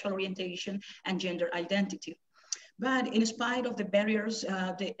of sexual orientation and gender identity. But in spite of the barriers,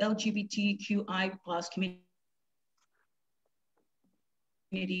 the LGBTQI plus community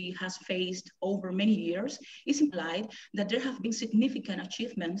has faced over many years, it's implied that there have been significant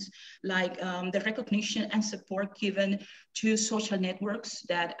achievements like the recognition and support given to social networks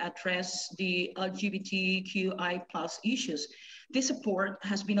that address the LGBTQI plus issues. This support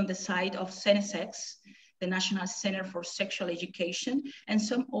has been on the side of CENESEX, the National Center for Sexual Education, and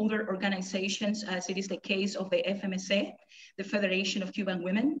some other organizations, as it is the case of the FMSA, the Federation of Cuban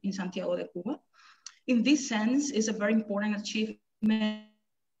Women in Santiago de Cuba. In this sense, it's a very important achievement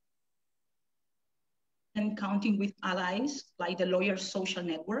and counting with allies like the Lawyers Social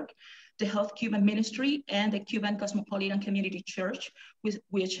Network, the Health Cuban Ministry, and the Cuban Cosmopolitan Community Church,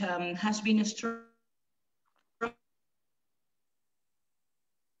 which has been a strong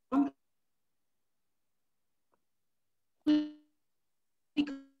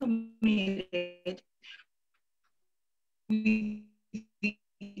committed with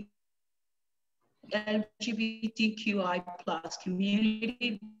the LGBTQI plus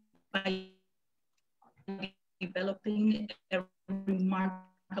community by developing a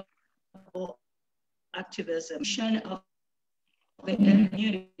remarkable activism of the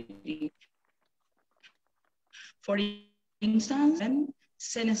community. For instance,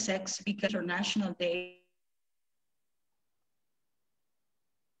 CENESEX became International Day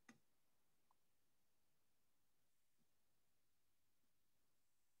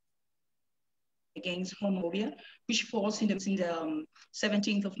against homophobia, which falls in the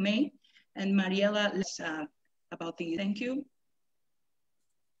 17th of May. And Mariela, about the, thank you.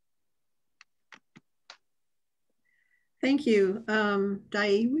 Thank you,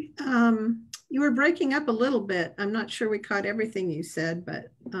 Dai. You were breaking up a little bit. I'm not sure we caught everything you said,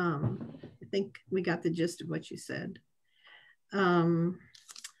 but I think we got the gist of what you said.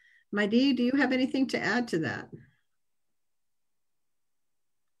 Maidi, do you have anything to add to that?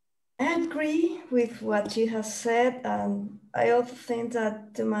 I agree with what she has said. I also think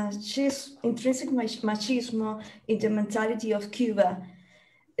that the intrinsic machismo in the mentality of Cuba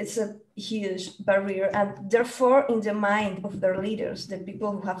is a huge barrier, and therefore in the mind of their leaders, the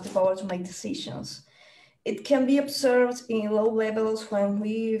people who have the power to make decisions. It can be observed in low levels when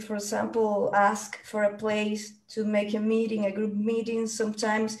we, for example, ask for a place to make a meeting, a group meeting.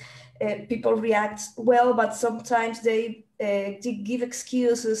 Sometimes people react well, but sometimes they give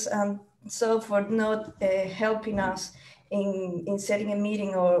excuses and so for not helping us in setting a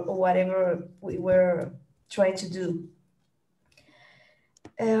meeting or whatever we were trying to do.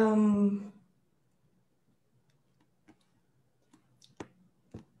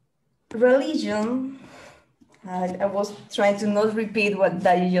 Religion, I was trying to not repeat what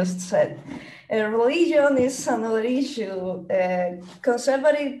that you just said. Religion is another issue.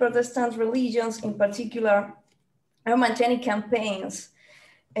 Conservative Protestant religions in particular are maintaining campaigns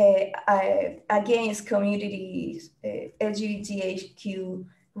against communities, LGBTQ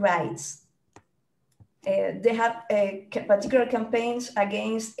rights. They have particular campaigns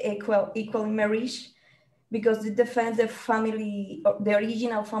against equal marriage because they defend the family, the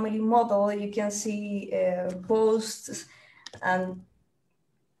original family model. You can see posts and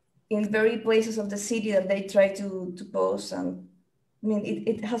in very places of the city that they try to post. And I mean,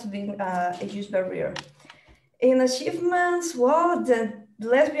 it has been a huge barrier. In achievements, well, the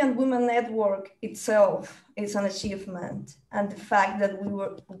Lesbian Women Network itself is an achievement. And the fact that we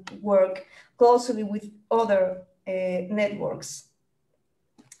work closely with other networks.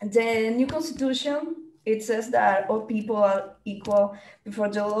 The new constitution, it says that all people are equal before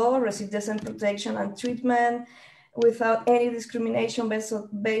the law, receive the same protection and treatment without any discrimination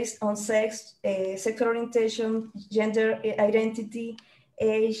based on sex, sexual orientation, gender identity,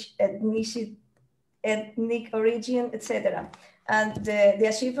 age, ethnic origin, etc. And the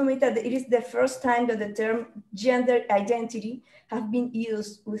achievement that it is the first time that the term gender identity has been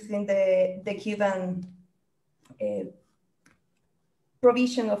used within the Cuban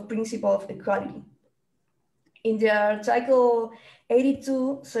provision of principle of equality. In the Article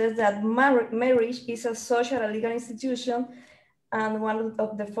 82 says that marriage is a social and legal institution and one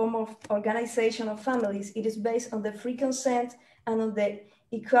of the form of organization of families. It is based on the free consent and on the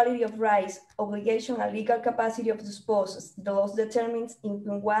equality of rights, obligation, and legal capacity of the spouses. The law determines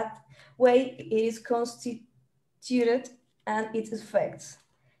in what way it is constituted and its effects.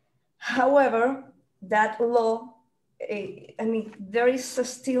 However, that law, I mean, there is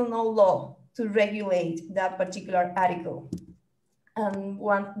still no law to regulate that particular article. And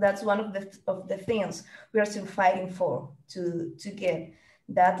that's one of the things we are still fighting for, to get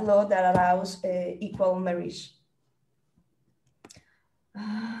that law that allows equal marriage.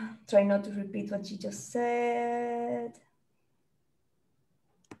 Try not to repeat what you just said.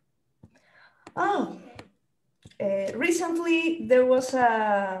 Oh, recently there was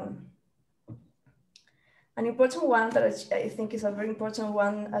an important one that I think is a very important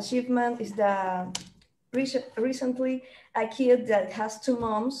one achievement is that recently a kid that has two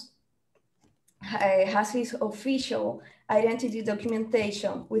moms has his official identity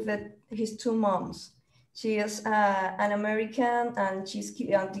documentation with his two moms. She is an American and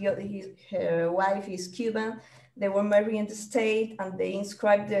her wife is Cuban. They were married in the state and they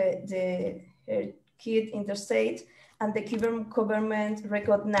inscribed her kid in the state, and the Cuban government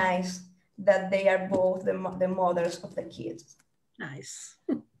recognized that they are both the mothers of the kids. Nice.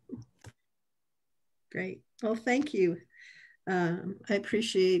 Great. Well, thank you. I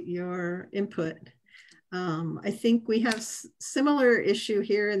appreciate your input. I think we have similar issue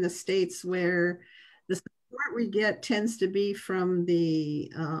here in the States where the support we get tends to be from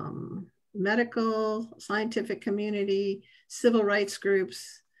the medical, scientific community, civil rights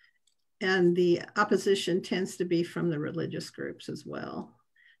groups, and the opposition tends to be from the religious groups as well.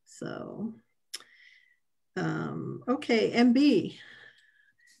 So, okay, MB,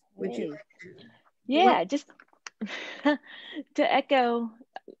 would you? Yeah, just to echo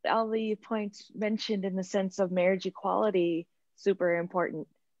all the points mentioned in the sense of marriage equality, super important,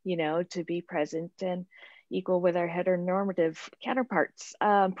 you know, to be present and equal with our heteronormative counterparts.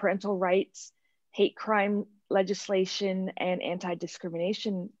 Parental rights, hate crime legislation, and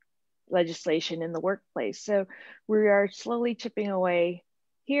anti-discrimination legislation in the workplace. So we are slowly chipping away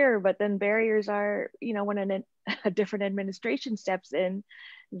here, but then barriers are, you know, when a different administration steps in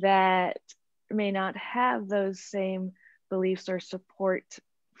that may not have those same beliefs or support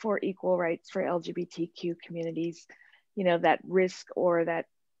for equal rights for LGBTQ communities, you know, that risk or that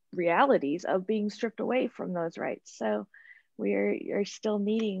realities of being stripped away from those rights. So we are still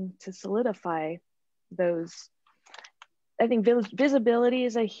needing to solidify those. I think visibility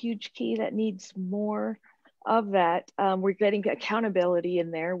is a huge key that needs more of that. We're getting accountability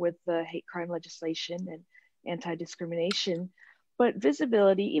in there with the hate crime legislation and anti-discrimination, but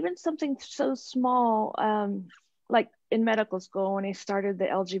visibility, even something so small, like in medical school, when I started the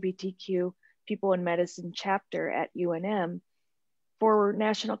LGBTQ People in Medicine chapter at UNM, for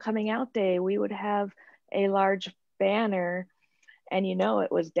National Coming Out Day, we would have a large banner, and you know,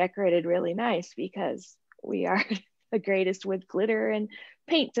 it was decorated really nice because we are the greatest with glitter and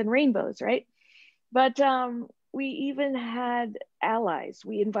paints and rainbows, right? But we even had allies.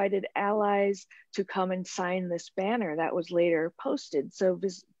 We invited allies to come and sign this banner that was later posted. So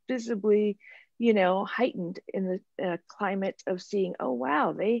visibly, you know, heightened in the climate of seeing, oh,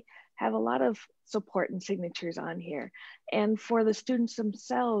 wow, they have a lot of support and signatures on here. And for the students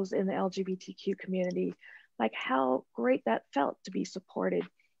themselves in the LGBTQ community, like how great that felt to be supported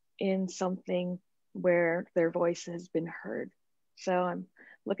in something where their voice has been heard. So I'm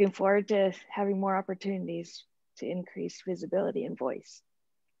looking forward to having more opportunities to increase visibility and voice.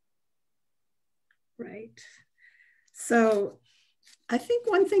 Right. So I think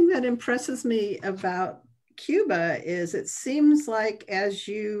one thing that impresses me about Cuba is it seems like as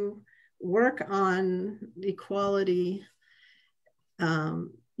you work on equality,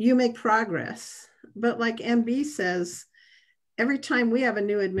 you make progress. But like MB says, every time we have a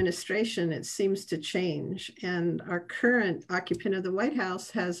new administration, it seems to change. And our current occupant of the White House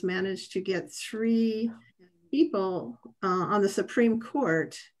has managed to get 3 people on the Supreme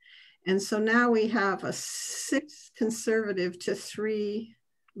Court. And so now we have a 6 conservative to 3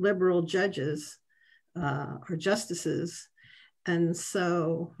 liberal judges or justices. And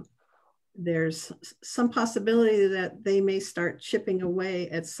so there's some possibility that they may start chipping away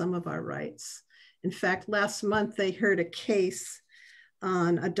at some of our rights. In fact, last month they heard a case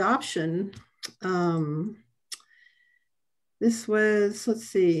on adoption. This was, let's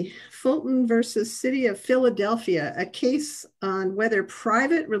see, Fulton versus City of Philadelphia, a case on whether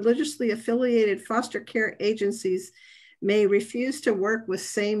private religiously affiliated foster care agencies may refuse to work with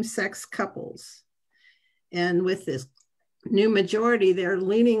same-sex couples. And with this new majority, they're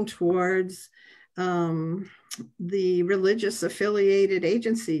leaning towards the religious affiliated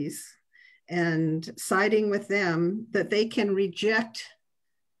agencies and siding with them that they can reject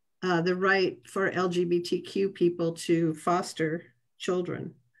the right for LGBTQ people to foster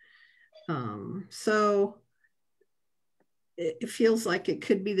children. So it feels like it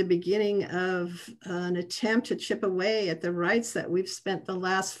could be the beginning of an attempt to chip away at the rights that we've spent the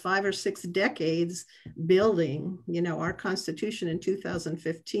last 5 or 6 decades building. You know, our Constitution in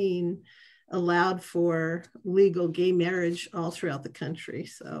 2015 allowed for legal gay marriage all throughout the country.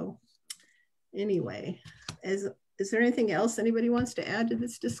 So anyway, is there anything else anybody wants to add to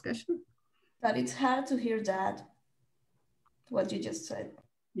this discussion? But it's hard to hear that, what you just said.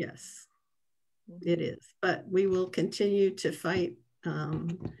 Yes, it is. But we will continue to fight.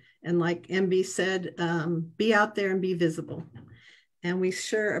 And like MB said, be out there and be visible. And we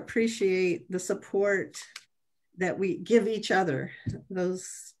sure appreciate the support that we give each other, the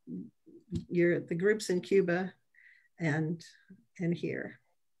groups in Cuba and here.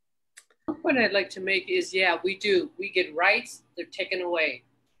 One point I'd like to make is, yeah, we get rights, they're taken away.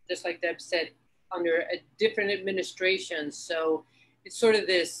 Just like Deb said, under a different administration. So it's sort of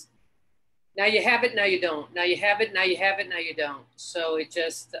this, now you have it, now you don't. Now you have it, now you have it, now you don't. So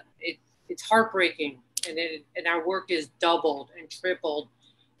it's heartbreaking. And our work is doubled and tripled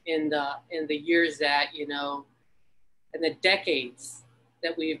in the years that, you know, in the decades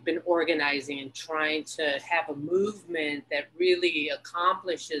that we've been organizing and trying to have a movement that really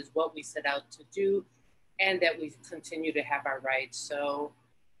accomplishes what we set out to do and that we continue to have our rights. So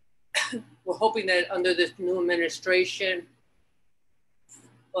we're hoping that under this new administration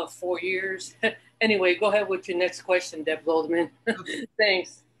of 4 years. Anyway, go ahead with your next question, Deb Goldman. Okay.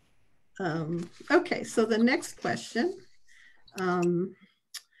 Thanks. Okay, so the next question,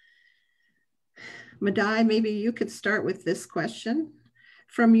 Madai, maybe you could start with this question.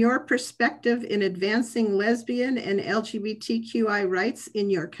 From your perspective in advancing lesbian and LGBTQI rights in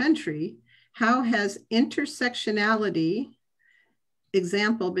your country, how has intersectionality,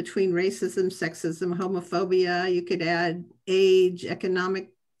 example between racism, sexism, homophobia, you could add age,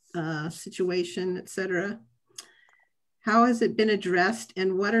 economic situation, etc. How has it been addressed,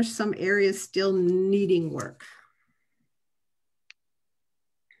 and what are some areas still needing work?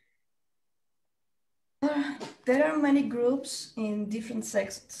 There are many groups in different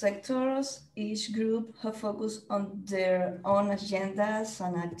sectors. Each group have focused on their own agendas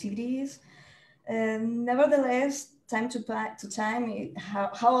and activities. Nevertheless, time to time,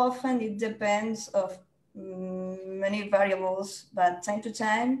 how often it depends of many variables, but time to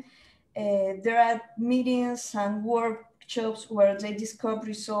time, there are meetings and workshops where they discuss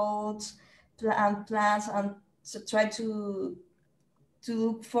results, plans, and so try to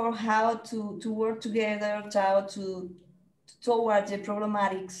look for how to work together, how to toward the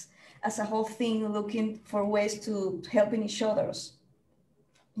problematics as a whole thing, looking for ways to helping each others,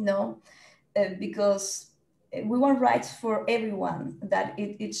 you know, because we want rights for everyone, that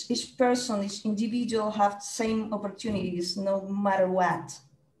each person, each individual have the same opportunities no matter what.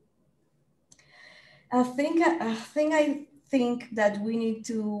 I think that we need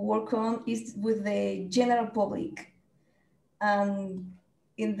to work on is with the general public and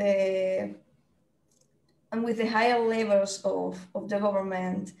with the higher levels of the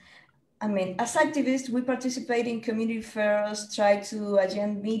government. I mean, as activists, we participate in community fairs, try to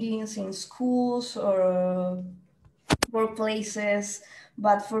attend meetings in schools or workplaces,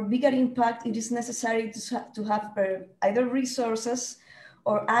 but for bigger impact, it is necessary to have either resources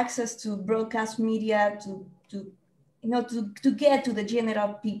or access to broadcast media to get to the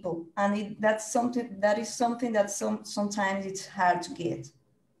general people. And that is something that sometimes it's hard to get.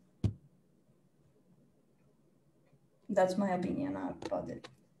 That's my opinion about it.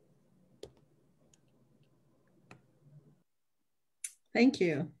 Thank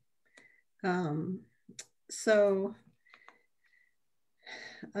you.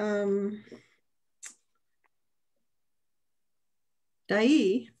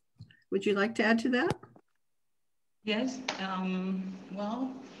 Dai, would you like to add to that? Yes,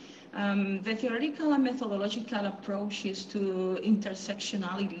 the theoretical and methodological approaches to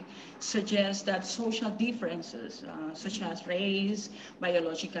intersectionality suggest that social differences, such as race,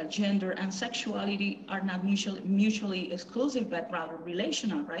 biological gender, and sexuality are not mutually exclusive, but rather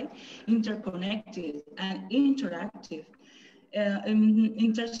relational, right? Interconnected and interactive.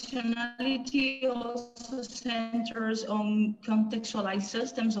 Intersectionality also centers on contextualized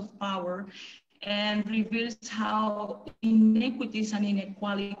systems of power and reveals how inequities and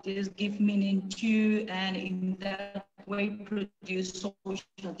inequalities give meaning to and in that way produce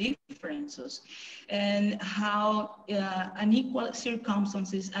social differences, and how unequal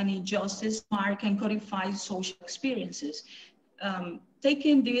circumstances and injustice mark and codify social experiences.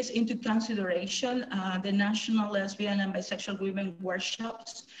 Taking this into consideration, the National Lesbian and Bisexual Women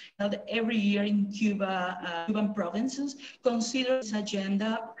Workshops held every year in Cuba, Cuban provinces, consider this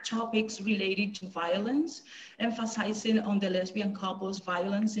agenda topics related to violence, emphasizing on the lesbian couples'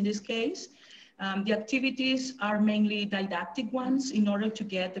 violence in this case. The activities are mainly didactic ones in order to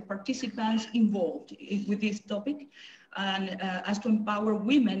get the participants involved with this topic and as to empower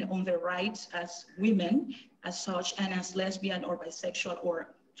women on their rights as women as such and as lesbian or bisexual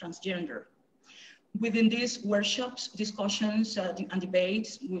or transgender. Within these workshops, discussions and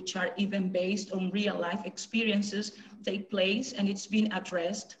debates, which are even based on real life experiences, take place, and it's been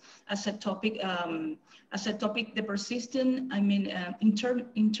addressed as a topic, the persistent,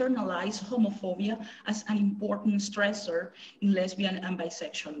 internalized homophobia as an important stressor in lesbian and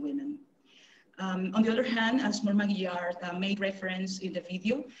bisexual women. On the other hand, as Norma Guillard made reference in the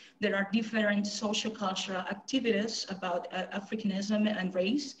video, there are different social cultural activities about Africanism and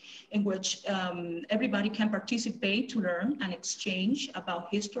race in which everybody can participate to learn and exchange about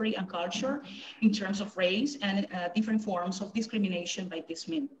history and culture in terms of race and different forms of discrimination by these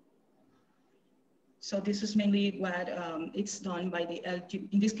men. So this is mainly what it's done by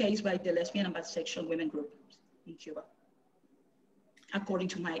in this case, by the lesbian and bisexual women group in Cuba, according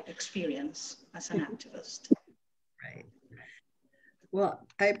to my experience as an activist. Right. Well,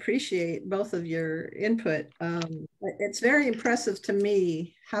 I appreciate both of your input. It's very impressive to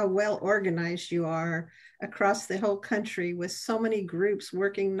me how well organized you are across the whole country with so many groups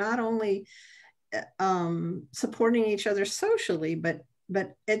working, not only supporting each other socially, but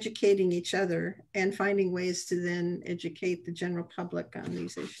educating each other and finding ways to then educate the general public on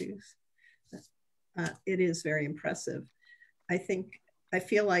these issues. It is very impressive. I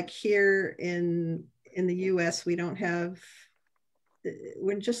feel like here in the US, we're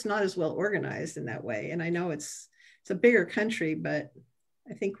just not as well organized in that way. And I know it's a bigger country, but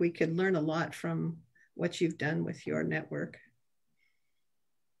I think we could learn a lot from what you've done with your network.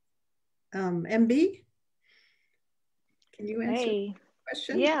 MB, can you answer the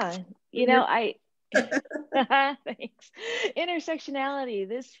question? Yeah, you know, thanks. Intersectionality,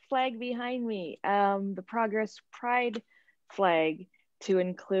 this flag behind me, the Progress Pride flag to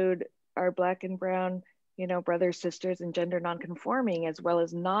include our Black and brown, you know, brothers, sisters, and gender nonconforming, as well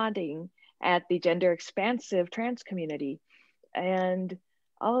as nodding at the gender expansive trans community. And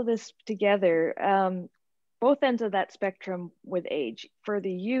all of this together, both ends of that spectrum with age. For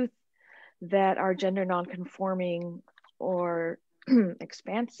the youth that are gender nonconforming or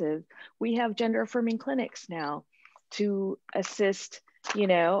expansive, we have gender affirming clinics now to assist, you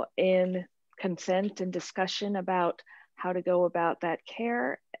know, in consent and discussion about how to go about that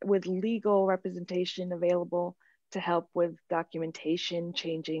care, with legal representation available to help with documentation,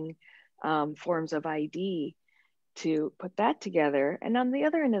 changing forms of ID, to put that together. And on the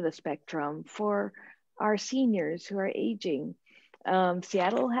other end of the spectrum, for our seniors who are aging,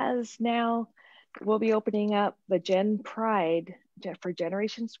 Seattle has now, we'll be opening up the Gen Pride, for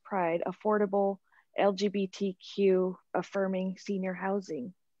Generations Pride, affordable LGBTQ affirming senior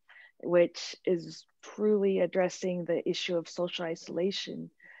housing, which is truly addressing the issue of social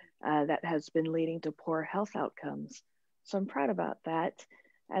isolation that has been leading to poor health outcomes. So I'm proud about that.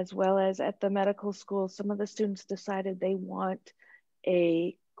 As well as at the medical school, some of the students decided they want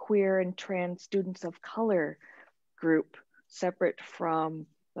a queer and trans students of color group separate from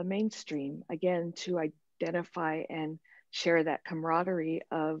the mainstream, again, to identify and share that camaraderie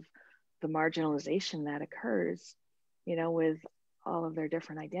of the marginalization that occurs, you know, with all of their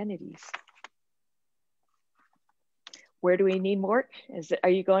different identities. Where do we need work? Are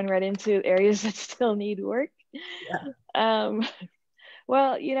you going right into areas that still need work? Yeah.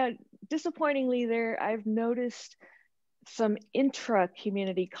 Well, you know, disappointingly I've noticed some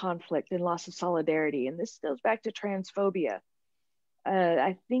intra-community conflict and loss of solidarity. And this goes back to transphobia.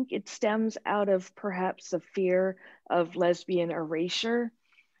 I think it stems out of perhaps a fear of lesbian erasure,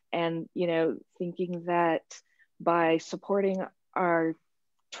 and, you know, thinking that by supporting our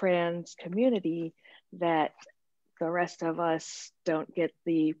trans community, that the rest of us don't get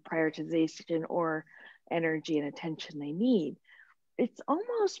the prioritization or energy and attention they need. It's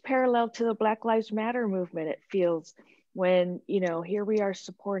almost parallel to the Black Lives Matter movement, it feels, when, you know, here we are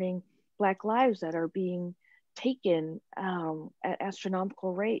supporting Black lives that are being taken at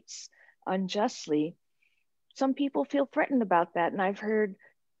astronomical rates unjustly. Some people feel threatened about that. And I've heard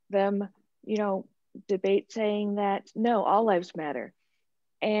them, you know, debate saying that, no, all lives matter.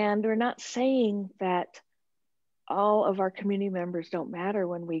 And we're not saying that all of our community members don't matter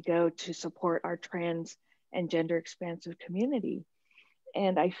when we go to support our trans and gender expansive community.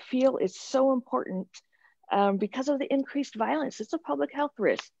 And I feel it's so important because of the increased violence. It's a public health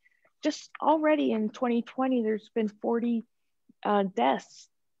risk. Just already in 2020, there's been 40 deaths,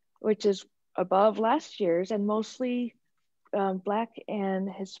 which is above last year's, and mostly Black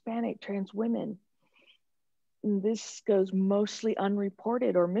and Hispanic trans women. And this goes mostly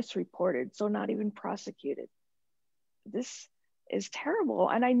unreported or misreported, so not even prosecuted. This is terrible.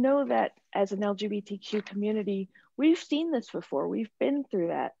 And I know that as an LGBTQ community, we've seen this before. We've been through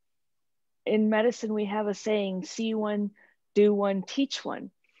that. In medicine, we have a saying, see one, do one, teach one.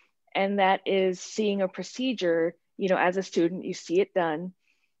 And that is seeing a procedure, you know, as a student, you see it done.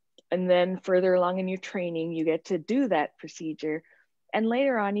 And then further along in your training, you get to do that procedure. And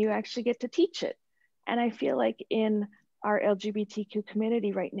later on, you actually get to teach it. And I feel like in our LGBTQ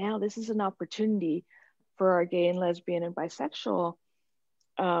community right now, this is an opportunity for our gay and lesbian and bisexual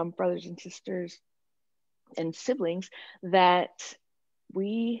brothers and sisters and siblings, that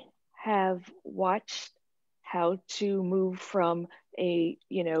we have watched how to move from a,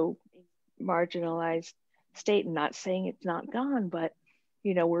 you know, marginalized state. And not saying it's not gone, but,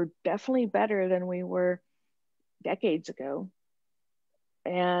 you know, we're definitely better than we were decades ago.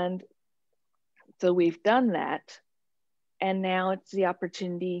 And so we've done that. And now it's the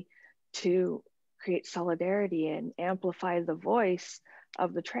opportunity to create solidarity and amplify the voice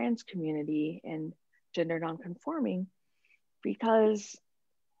of the trans community and gender nonconforming, because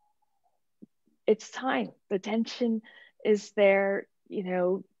it's time. The tension is there, you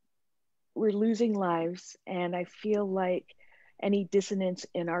know, we're losing lives. And I feel like any dissonance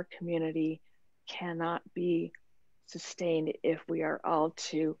in our community cannot be sustained if we are all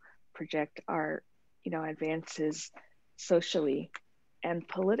to project our, you know, advances socially and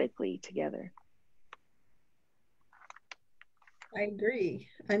politically together. I agree.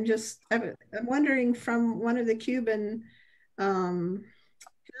 I'm wondering, from one of the Cuban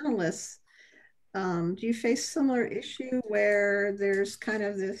panelists, do you face similar issue where there's kind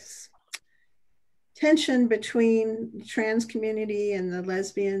of this tension between the trans community and the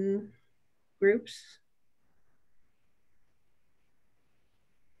lesbian groups?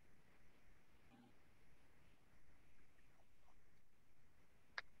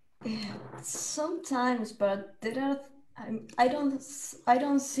 Sometimes, but there are, I don't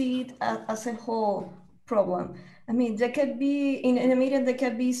see it as a whole problem. I mean, there can be in the media there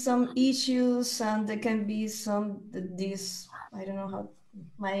can be some issues, and there can be some this. I don't know how,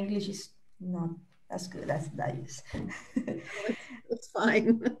 my English is not as good as that is. It's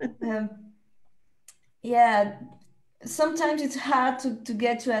fine. um, yeah, sometimes it's hard to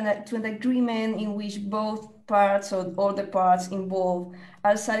get to an agreement in which both parts or all the parts involved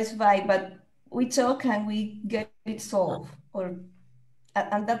are satisfied, but we talk and we get it solved, or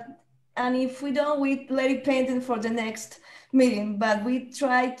and if we don't, we let it pending for the next meeting, but we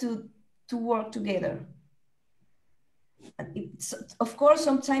try to work together. It's, of course,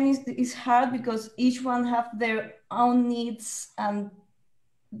 sometimes it's hard because each one have their own needs and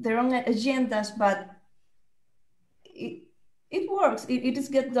their own agendas, but it works. It is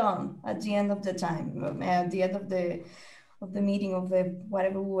get done at the end of the time, at the end of the meeting, of the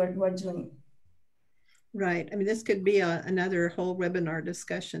whatever we're doing. Right. I mean, this could be another whole webinar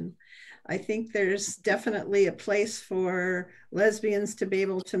discussion. I think there's definitely a place for lesbians to be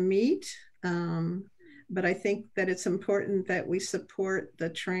able to meet, but I think that it's important that we support the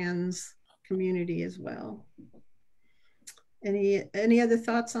trans community as well. Any other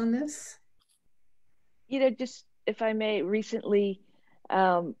thoughts on this? You know, just if I may, recently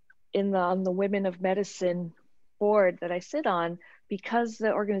on the Women of Medicine board that I sit on, because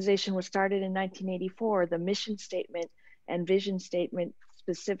the organization was started in 1984, the mission statement and vision statement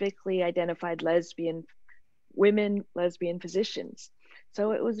specifically identified lesbian physicians.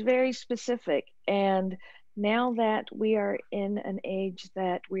 So it was very specific. And now that we are in an age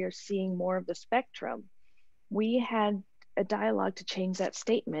that we are seeing more of the spectrum, we had a dialogue to change that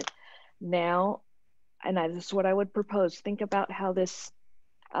statement. Now, and this is what I would propose, think about how this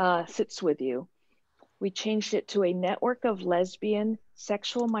sits with you. We changed it to a network of lesbian,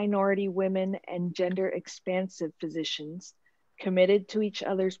 sexual minority women, and gender expansive physicians committed to each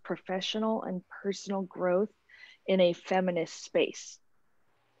other's professional and personal growth in a feminist space.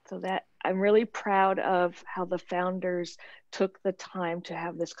 So that I'm really proud of how the founders took the time to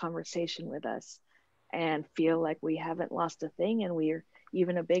have this conversation with us and feel like we haven't lost a thing and we're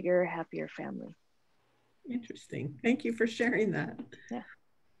even a bigger, happier family. Interesting. Thank you for sharing that. Yeah.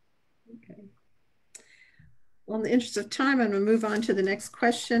 Okay. Well, in the interest of time, I'm going to move on to the next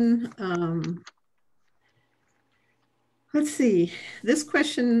question. Let's see. This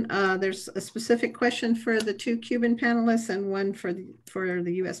question, there's a specific question for the two Cuban panelists and one for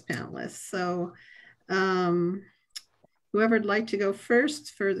the US panelists. So whoever would like to go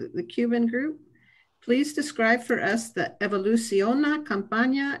first for the Cuban group, please describe for us the Evoluciona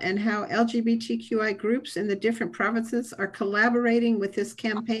Campaña and how LGBTQI groups in the different provinces are collaborating with this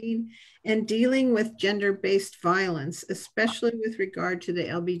campaign and dealing with gender-based violence, especially with regard to the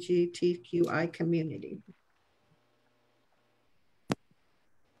LGBTQI community.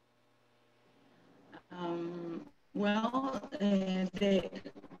 The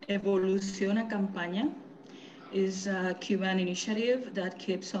Evoluciona Campaña is a Cuban initiative that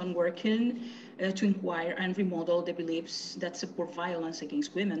keeps on working to inquire and remodel the beliefs that support violence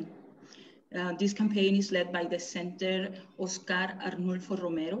against women. This campaign is led by the Center Oscar Arnulfo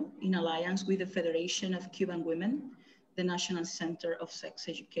Romero in alliance with the Federation of Cuban Women, the National Center of Sex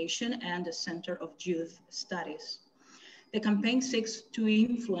Education, and the Center of Youth Studies. The campaign seeks to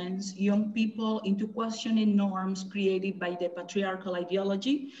influence young people into questioning norms created by the patriarchal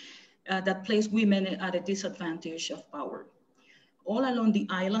ideology that place women at a disadvantage of power. All along the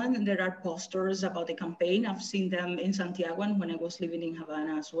island, there are posters about the campaign. I've seen them in Santiago and when I was living in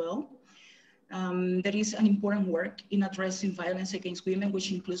Havana as well. There is an important work in addressing violence against women,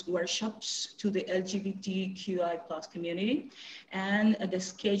 which includes workshops to the LGBTQI+ community and the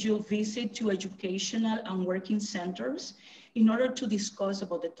scheduled visit to educational and working centers in order to discuss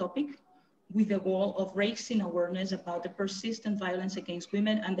about the topic with the goal of raising awareness about the persistent violence against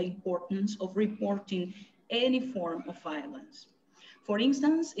women and the importance of reporting any form of violence. For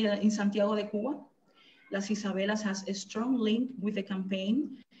instance, in Santiago de Cuba, Las Isabelas has a strong link with the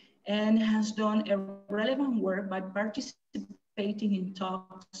campaign and has done a relevant work by participating in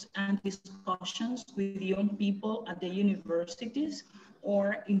talks and discussions with young people at the universities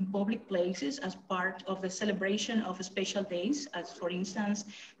or in public places as part of the celebration of special days, as for instance,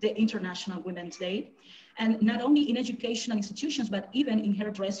 the International Women's Day. And not only in educational institutions, but even in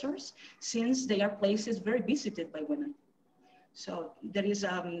hairdressers, since they are places very visited by women. So there is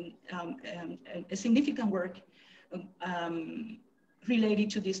a significant work related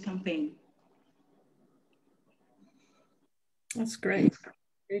to this campaign. That's great.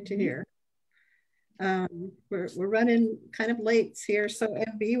 Great to hear. We're running kind of late here. So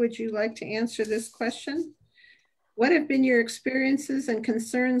MB, would you like to answer this question? What have been your experiences and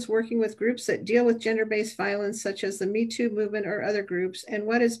concerns working with groups that deal with gender-based violence, such as the Me Too movement or other groups? And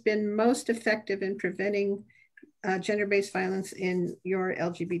what has been most effective in preventing gender-based violence in your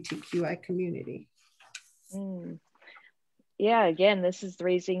LGBTQI community? Yeah, again, this is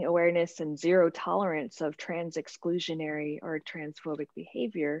raising awareness and zero tolerance of trans exclusionary or transphobic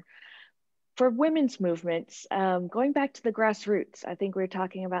behavior. For women's movements, going back to the grassroots, I think we were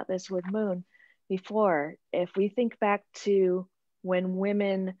talking about this with Moon before. If we think back to when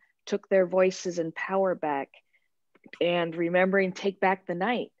women took their voices and power back, and remembering Take Back the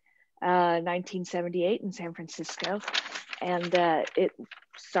Night, 1978 in San Francisco, and it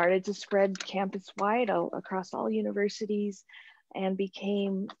started to spread campus-wide across all universities and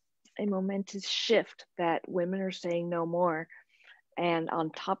became a momentous shift that women are saying no more. And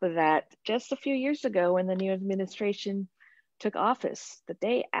on top of that, just a few years ago when the new administration took office, the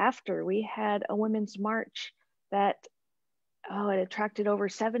day after, we had a women's march that it attracted over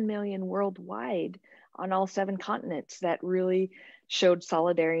 7 million worldwide on all 7 continents, that really showed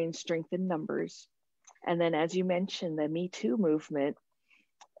solidarity and strength in numbers. And then, as you mentioned, the Me Too movement,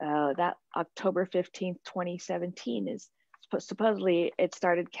 that October 15th, 2017 is supposedly, it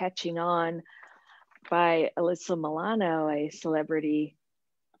started catching on by Alyssa Milano, a celebrity,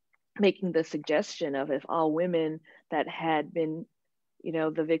 making the suggestion of if all women that had been,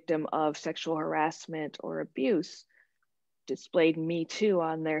 the victim of sexual harassment or abuse displayed Me Too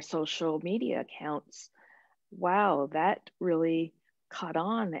on their social media accounts. Wow, that really caught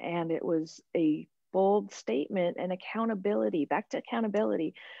on, and it was a bold statement and accountability, back to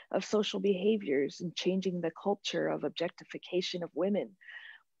accountability of social behaviors and changing the culture of objectification of women.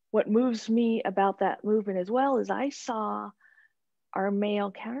 What moves me about that movement as well is I saw our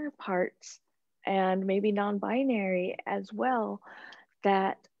male counterparts and maybe non-binary as well,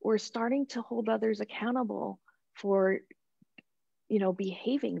 that we're starting to hold others accountable for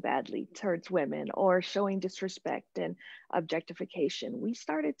behaving badly towards women or showing disrespect and objectification. We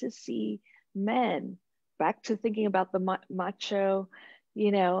started to see men, back to thinking about the macho,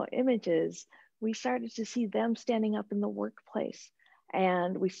 images, we started to see them standing up in the workplace.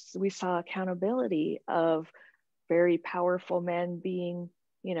 And we saw accountability of very powerful men being,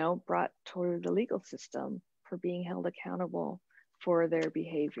 brought toward the legal system for being held accountable for their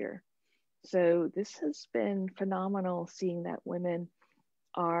behavior. So this has been phenomenal, seeing that women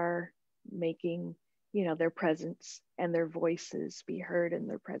are making, their presence and their voices be heard and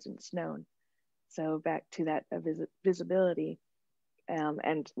their presence known. So back to that visibility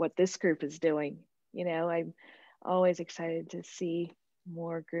and what this group is doing. I'm always excited to see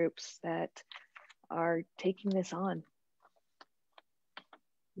more groups that are taking this on.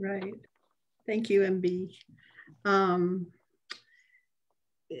 Right. Thank you, MB.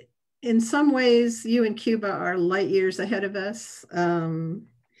 In some ways, you and Cuba are light years ahead of us.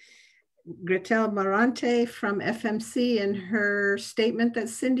 Gretel Marante from FMC, in her statement that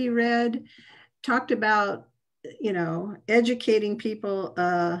Cindy read, talked about, educating people,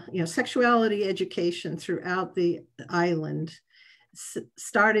 sexuality education throughout the island,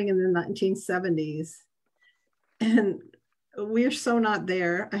 starting in the 1970s. And we're so not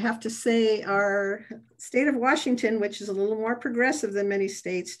there. I have to say, our state of Washington, which is a little more progressive than many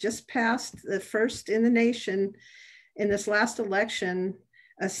states, just passed the first in the nation in this last election,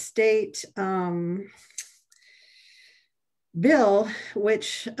 a state bill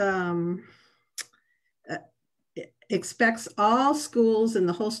which expects all schools in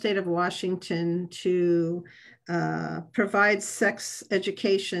the whole state of Washington to provide sex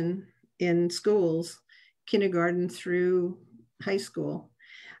education in schools, kindergarten through high school,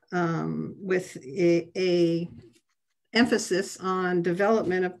 with a emphasis on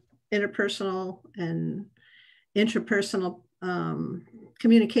development of interpersonal and intrapersonal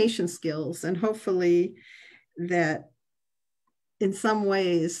communication skills. And hopefully that in some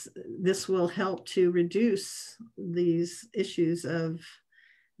ways this will help to reduce these issues of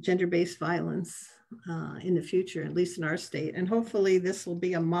gender-based violence in the future, at least in our state. And hopefully this will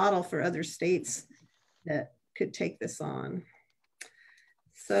be a model for other states that could take this on.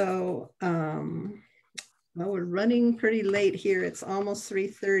 So, well, we're running pretty late here. It's almost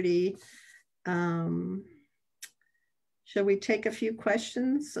 3:30. Shall we take a few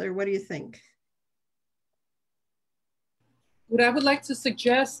questions, or what do you think? What I would like to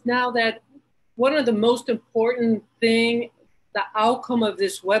suggest now, that one of the most important thing, the outcome of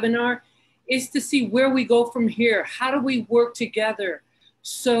this webinar, is to see where we go from here. How do we work together?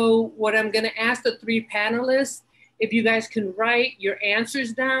 So what I'm gonna ask the 3 panelists, if you guys can write your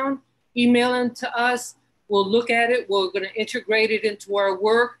answers down email them to us. We'll look at it. We're going to integrate it into our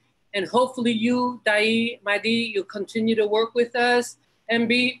work. And hopefully you, Dai, Madi, you'll continue to work with us.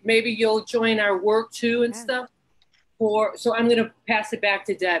 MB, maybe you'll join our work too and stuff. So I'm going to pass it back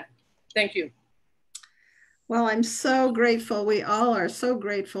to Deb. Thank you. Well, I'm so grateful. We all are so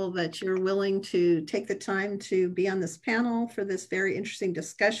grateful that you're willing to take the time to be on this panel for this very interesting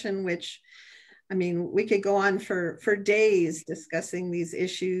discussion, which, I mean, we could go on for days discussing these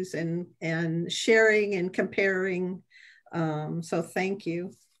issues and sharing and comparing. So thank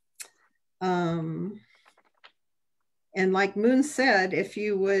you. And like Moon said, if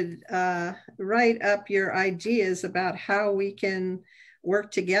you would write up your ideas about how we can work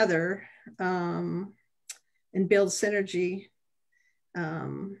together and build synergy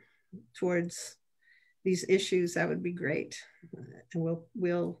towards these issues, that would be great. And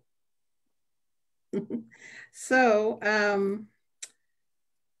we'll so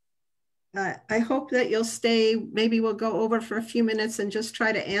I hope that you'll stay. Maybe we'll go over for a few minutes and just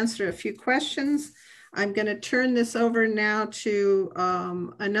try to answer a few questions. I'm going to turn this over now to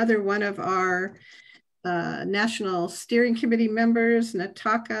another one of our National Steering Committee members,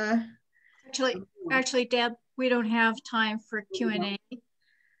 Nataka. Actually, Deb, we don't have time for Q&A.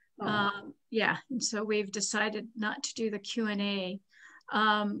 Yeah, and so we've decided not to do the Q&A.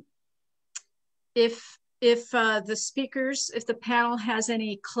 If the speakers, if the panel has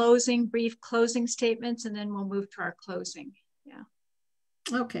any brief closing statements, and then we'll move to our closing. Yeah.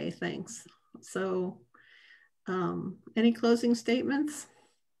 Okay, thanks. So any closing statements?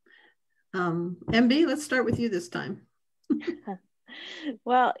 MB, let's start with you this time.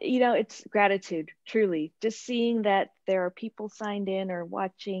 Well, you know, it's gratitude, truly. Just seeing that there are people signed in or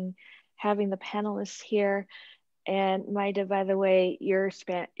watching, having the panelists here. And Maida, by the way, your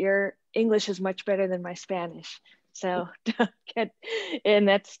English is much better than my Spanish. So, and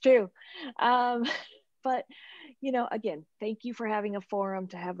that's true. But, you know, again, thank you for having a forum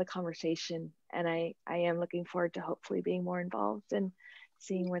to have the conversation. And I am looking forward to hopefully being more involved and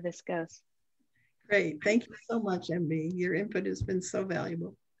seeing where this goes. Great. Thank you so much, MB. Your input has been so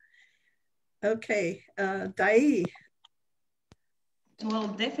valuable. Okay, Dai. Well,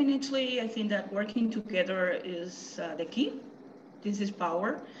 definitely, I think that working together is the key. This is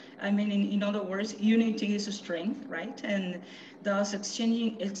power. I mean, in other words, unity is a strength, right? And thus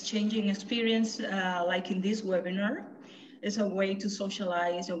exchanging experience, like in this webinar, is a way to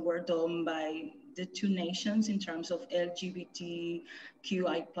socialize a work done by the two nations in terms of LGBTQI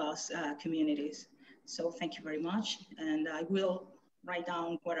plus communities. So thank you very much. And I will write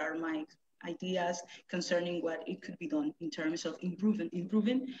down what are my ideas concerning what it could be done in terms of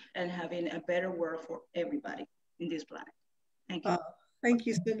improving and having a better world for everybody in this planet. Thank you. Thank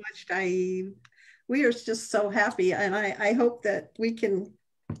you so much, Dai. We are just so happy. And I hope that we can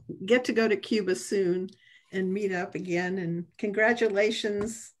get to go to Cuba soon and meet up again. And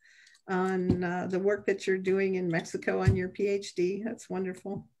congratulations on the work that you're doing in Mexico on your PhD. That's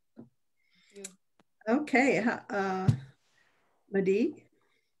wonderful. Thank you. Okay, Madi.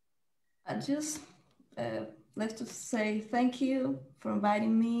 I just like to say thank you for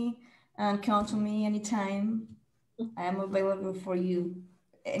inviting me and count on me anytime. I am available for you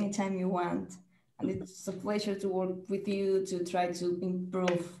anytime you want. And it's a pleasure to work with you to try to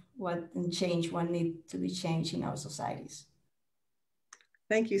improve and change what needs to be changed in our societies.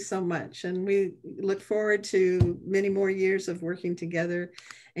 Thank you so much. And we look forward to many more years of working together.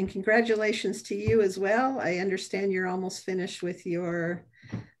 And congratulations to you as well. I understand you're almost finished with your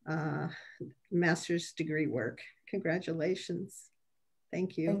master's degree work. Congratulations.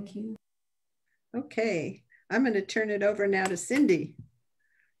 Thank you. Thank you. Okay, I'm going to turn it over now to Cindy.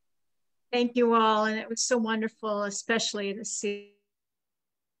 Thank you all. And it was so wonderful, especially to see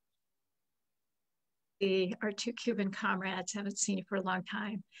our two Cuban comrades. Haven't seen you for a long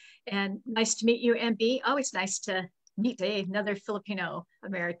time. And nice to meet you, MB. Always nice to meet another Filipino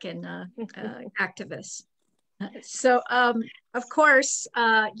American activist. So, of course,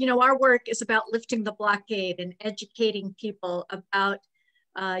 you know, our work is about lifting the blockade and educating people about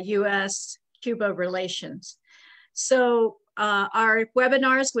U.S.-Cuba relations. So our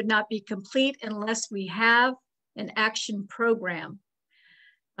webinars would not be complete unless we have an action program.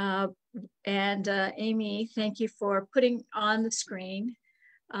 And Amy, thank you for putting on the screen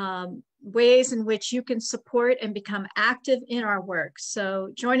ways in which you can support and become active in our work. So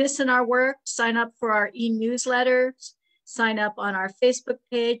join us in our work, sign up for our e-newsletters, sign up on our Facebook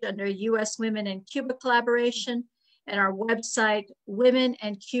page under U.S. Women in Cuba Collaboration, and our website,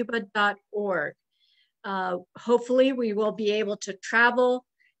 womenandcuba.org. Hopefully we will be able to travel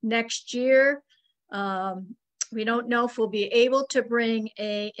next year. We don't know if we'll be able to bring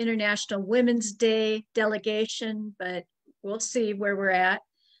a International Women's Day delegation, but we'll see where we're at.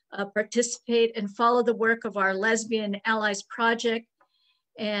 Participate and follow the work of our Lesbian Allies Project.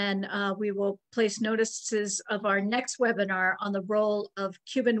 And we will place notices of our next webinar on the role of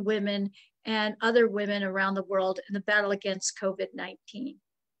Cuban women and other women around the world in the battle against COVID-19.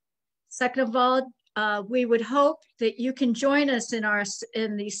 Second of all, we would hope that you can join us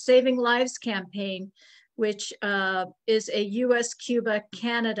in the Saving Lives campaign, which is a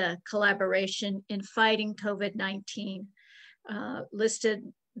US-Cuba-Canada collaboration in fighting COVID-19.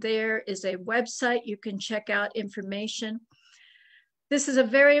 Listed there is a website. You can check out information. This is a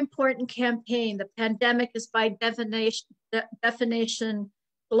very important campaign. The pandemic is by definition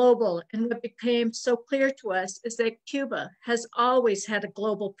global. And what became so clear to us is that Cuba has always had a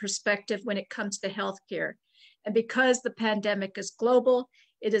global perspective when it comes to healthcare. And because the pandemic is global,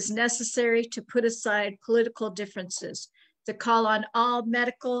 it is necessary to put aside political differences, to call on all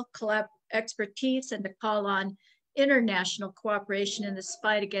medical expertise and to call on international cooperation in this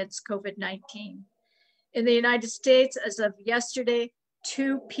fight against COVID-19. In the United States, as of yesterday,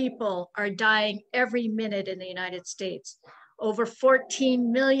 2 people are dying every minute in the United States. Over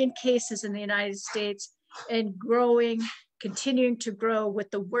 14 million cases in the United States and growing, continuing to grow with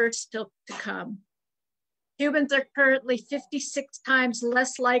the worst still to come. Cubans are currently 56 times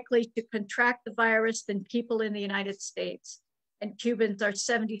less likely to contract the virus than people in the United States. And Cubans are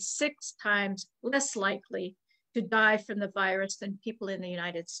 76 times less likely to die from the virus than people in the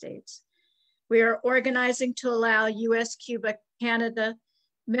United States. We are organizing to allow US, Cuba, Canada,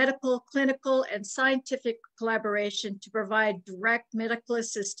 medical, clinical, and scientific collaboration to provide direct medical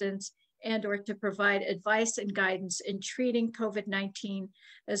assistance and or to provide advice and guidance in treating COVID-19,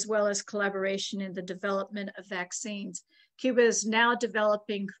 as well as collaboration in the development of vaccines. Cuba is now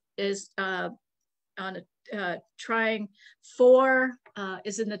developing, is in the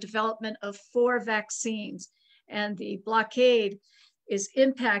development of 4 vaccines, and the blockade is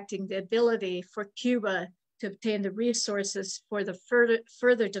impacting the ability for Cuba to obtain the resources for the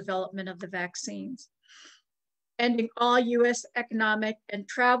further development of the vaccines. Ending all US economic and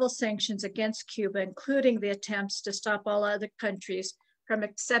travel sanctions against Cuba, including the attempts to stop all other countries from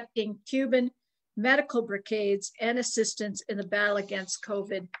accepting Cuban medical brigades and assistance in the battle against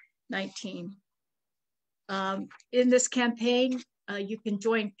COVID-19. In this campaign, you can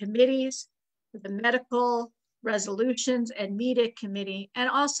join committees, the medical resolutions and media committee, and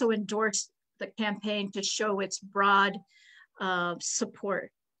also endorse the campaign to show its broad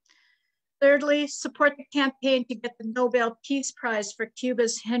support. Thirdly, support the campaign to get the Nobel Peace Prize for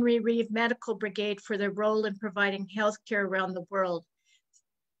Cuba's Henry Reeve Medical Brigade for their role in providing healthcare around the world.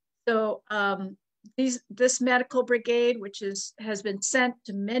 So this medical brigade, which has been sent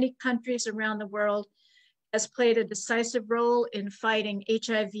to many countries around the world, has played a decisive role in fighting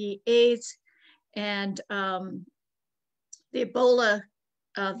HIV/AIDS and the Ebola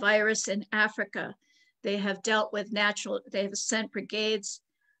virus in Africa. They have dealt with they have sent brigades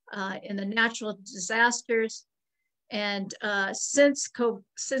in the natural disasters. And since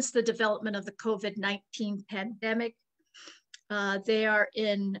the development of the COVID-19 pandemic, they are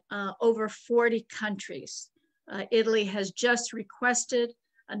in over 40 countries. Italy has just requested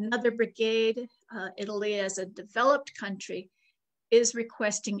another brigade. Italy, as a developed country, is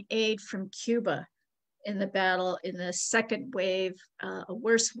requesting aid from Cuba in the battle in the second wave, a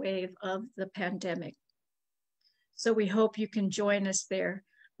worse wave of the pandemic. So we hope you can join us there.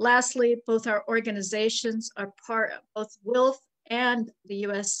 Lastly, both our organizations are part of both WILF and the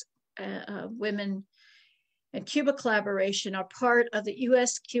US Women and Cuba collaboration are part of the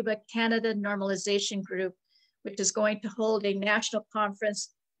US-Cuba-Canada Normalization Group, which is going to hold a national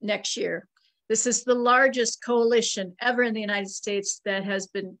conference next year. This is the largest coalition ever in the United States that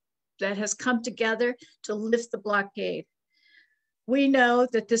has come together to lift the blockade. We know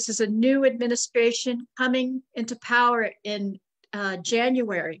that this is a new administration coming into power in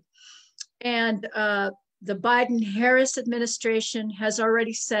January. And the Biden-Harris administration has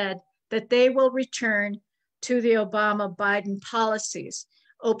already said that they will return to the Obama-Biden policies,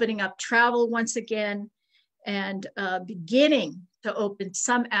 opening up travel once again and beginning to open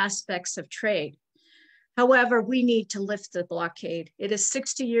some aspects of trade. However, we need to lift the blockade. It is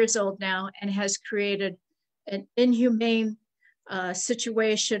 60 years old now and has created an inhumane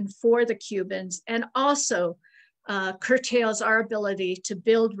situation for the Cubans, and also curtails our ability to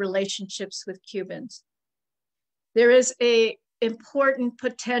build relationships with Cubans. There is an important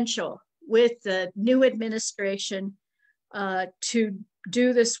potential with the new administration to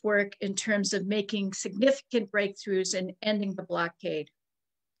do this work in terms of making significant breakthroughs in ending the blockade.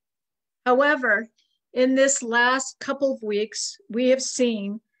 However, In this last couple of weeks, we have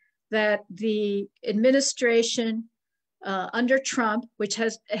seen that the administration under Trump, which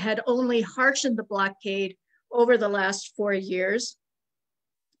had only harshened the blockade over the last 4 years,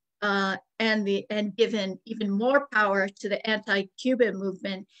 and given even more power to the anti-Cuban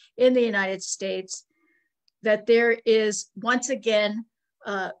movement in the United States, that there is once again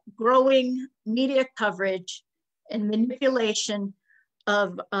growing media coverage and manipulation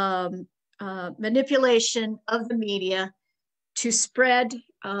of the media to spread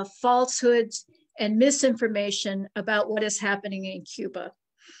falsehoods and misinformation about what is happening in Cuba.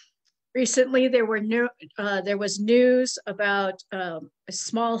 Recently, there was news about a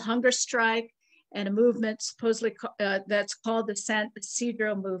small hunger strike and a movement supposedly that's called the San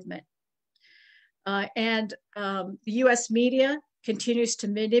Isidro movement. The US media continues to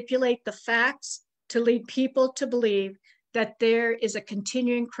manipulate the facts to lead people to believe that there is a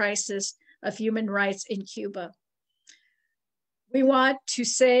continuing crisis of human rights in Cuba. We want to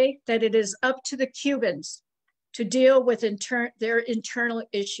say that it is up to the Cubans to deal with their internal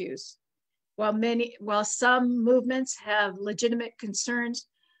issues. While some movements have legitimate concerns,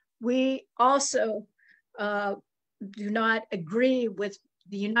 we also do not agree with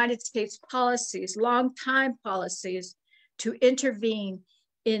the United States policies, long-time policies, to intervene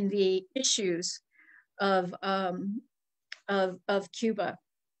in the issues of Cuba.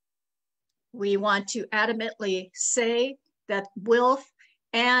 We want to adamantly say that WILF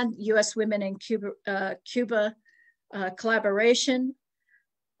and U.S. Women in Cuba collaboration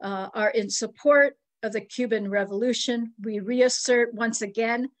are in support of the Cuban Revolution. We reassert once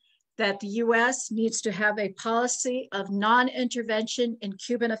again that the U.S. needs to have a policy of non-intervention in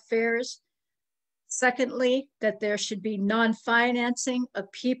Cuban affairs. Secondly, that there should be non-financing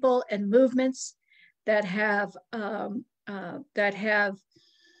of people and movements that have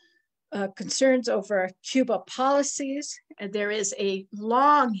concerns over Cuba policies. And there is a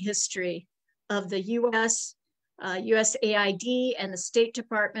long history of the U.S. USAID and the State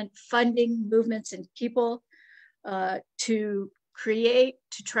Department funding movements and people to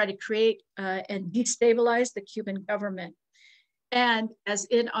try to create and destabilize the Cuban government. And as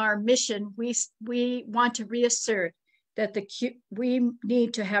in our mission, we want to reassert that we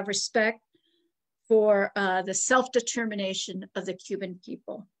need to have respect for the self-determination of the Cuban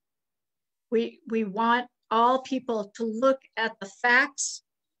people. We want all people to look at the facts,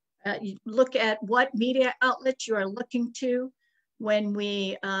 look at what media outlets you are looking to when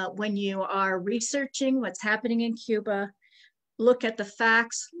you are researching what's happening in Cuba. Look at the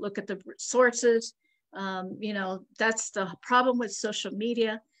facts, look at the sources. That's the problem with social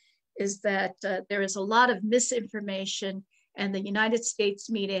media, is that there is a lot of misinformation, and the United States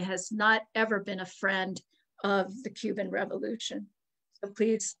media has not ever been a friend of the Cuban Revolution. So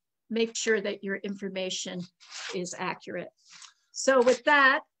please make sure that your information is accurate. So with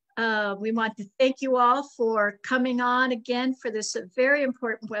that, we want to thank you all for coming on again for this very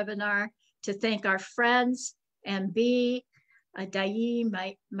important webinar, to thank our friends, MB, Dayi,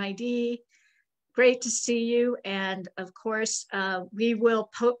 Maidi. Great to see you. And of course, we will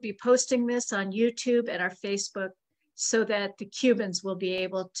be posting this on YouTube and our Facebook so that the Cubans will be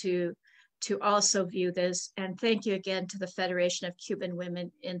able to also view this. And thank you again to the Federation of Cuban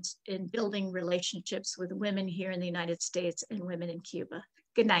Women in building relationships with women here in the United States and women in Cuba.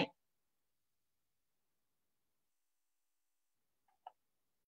 Good night.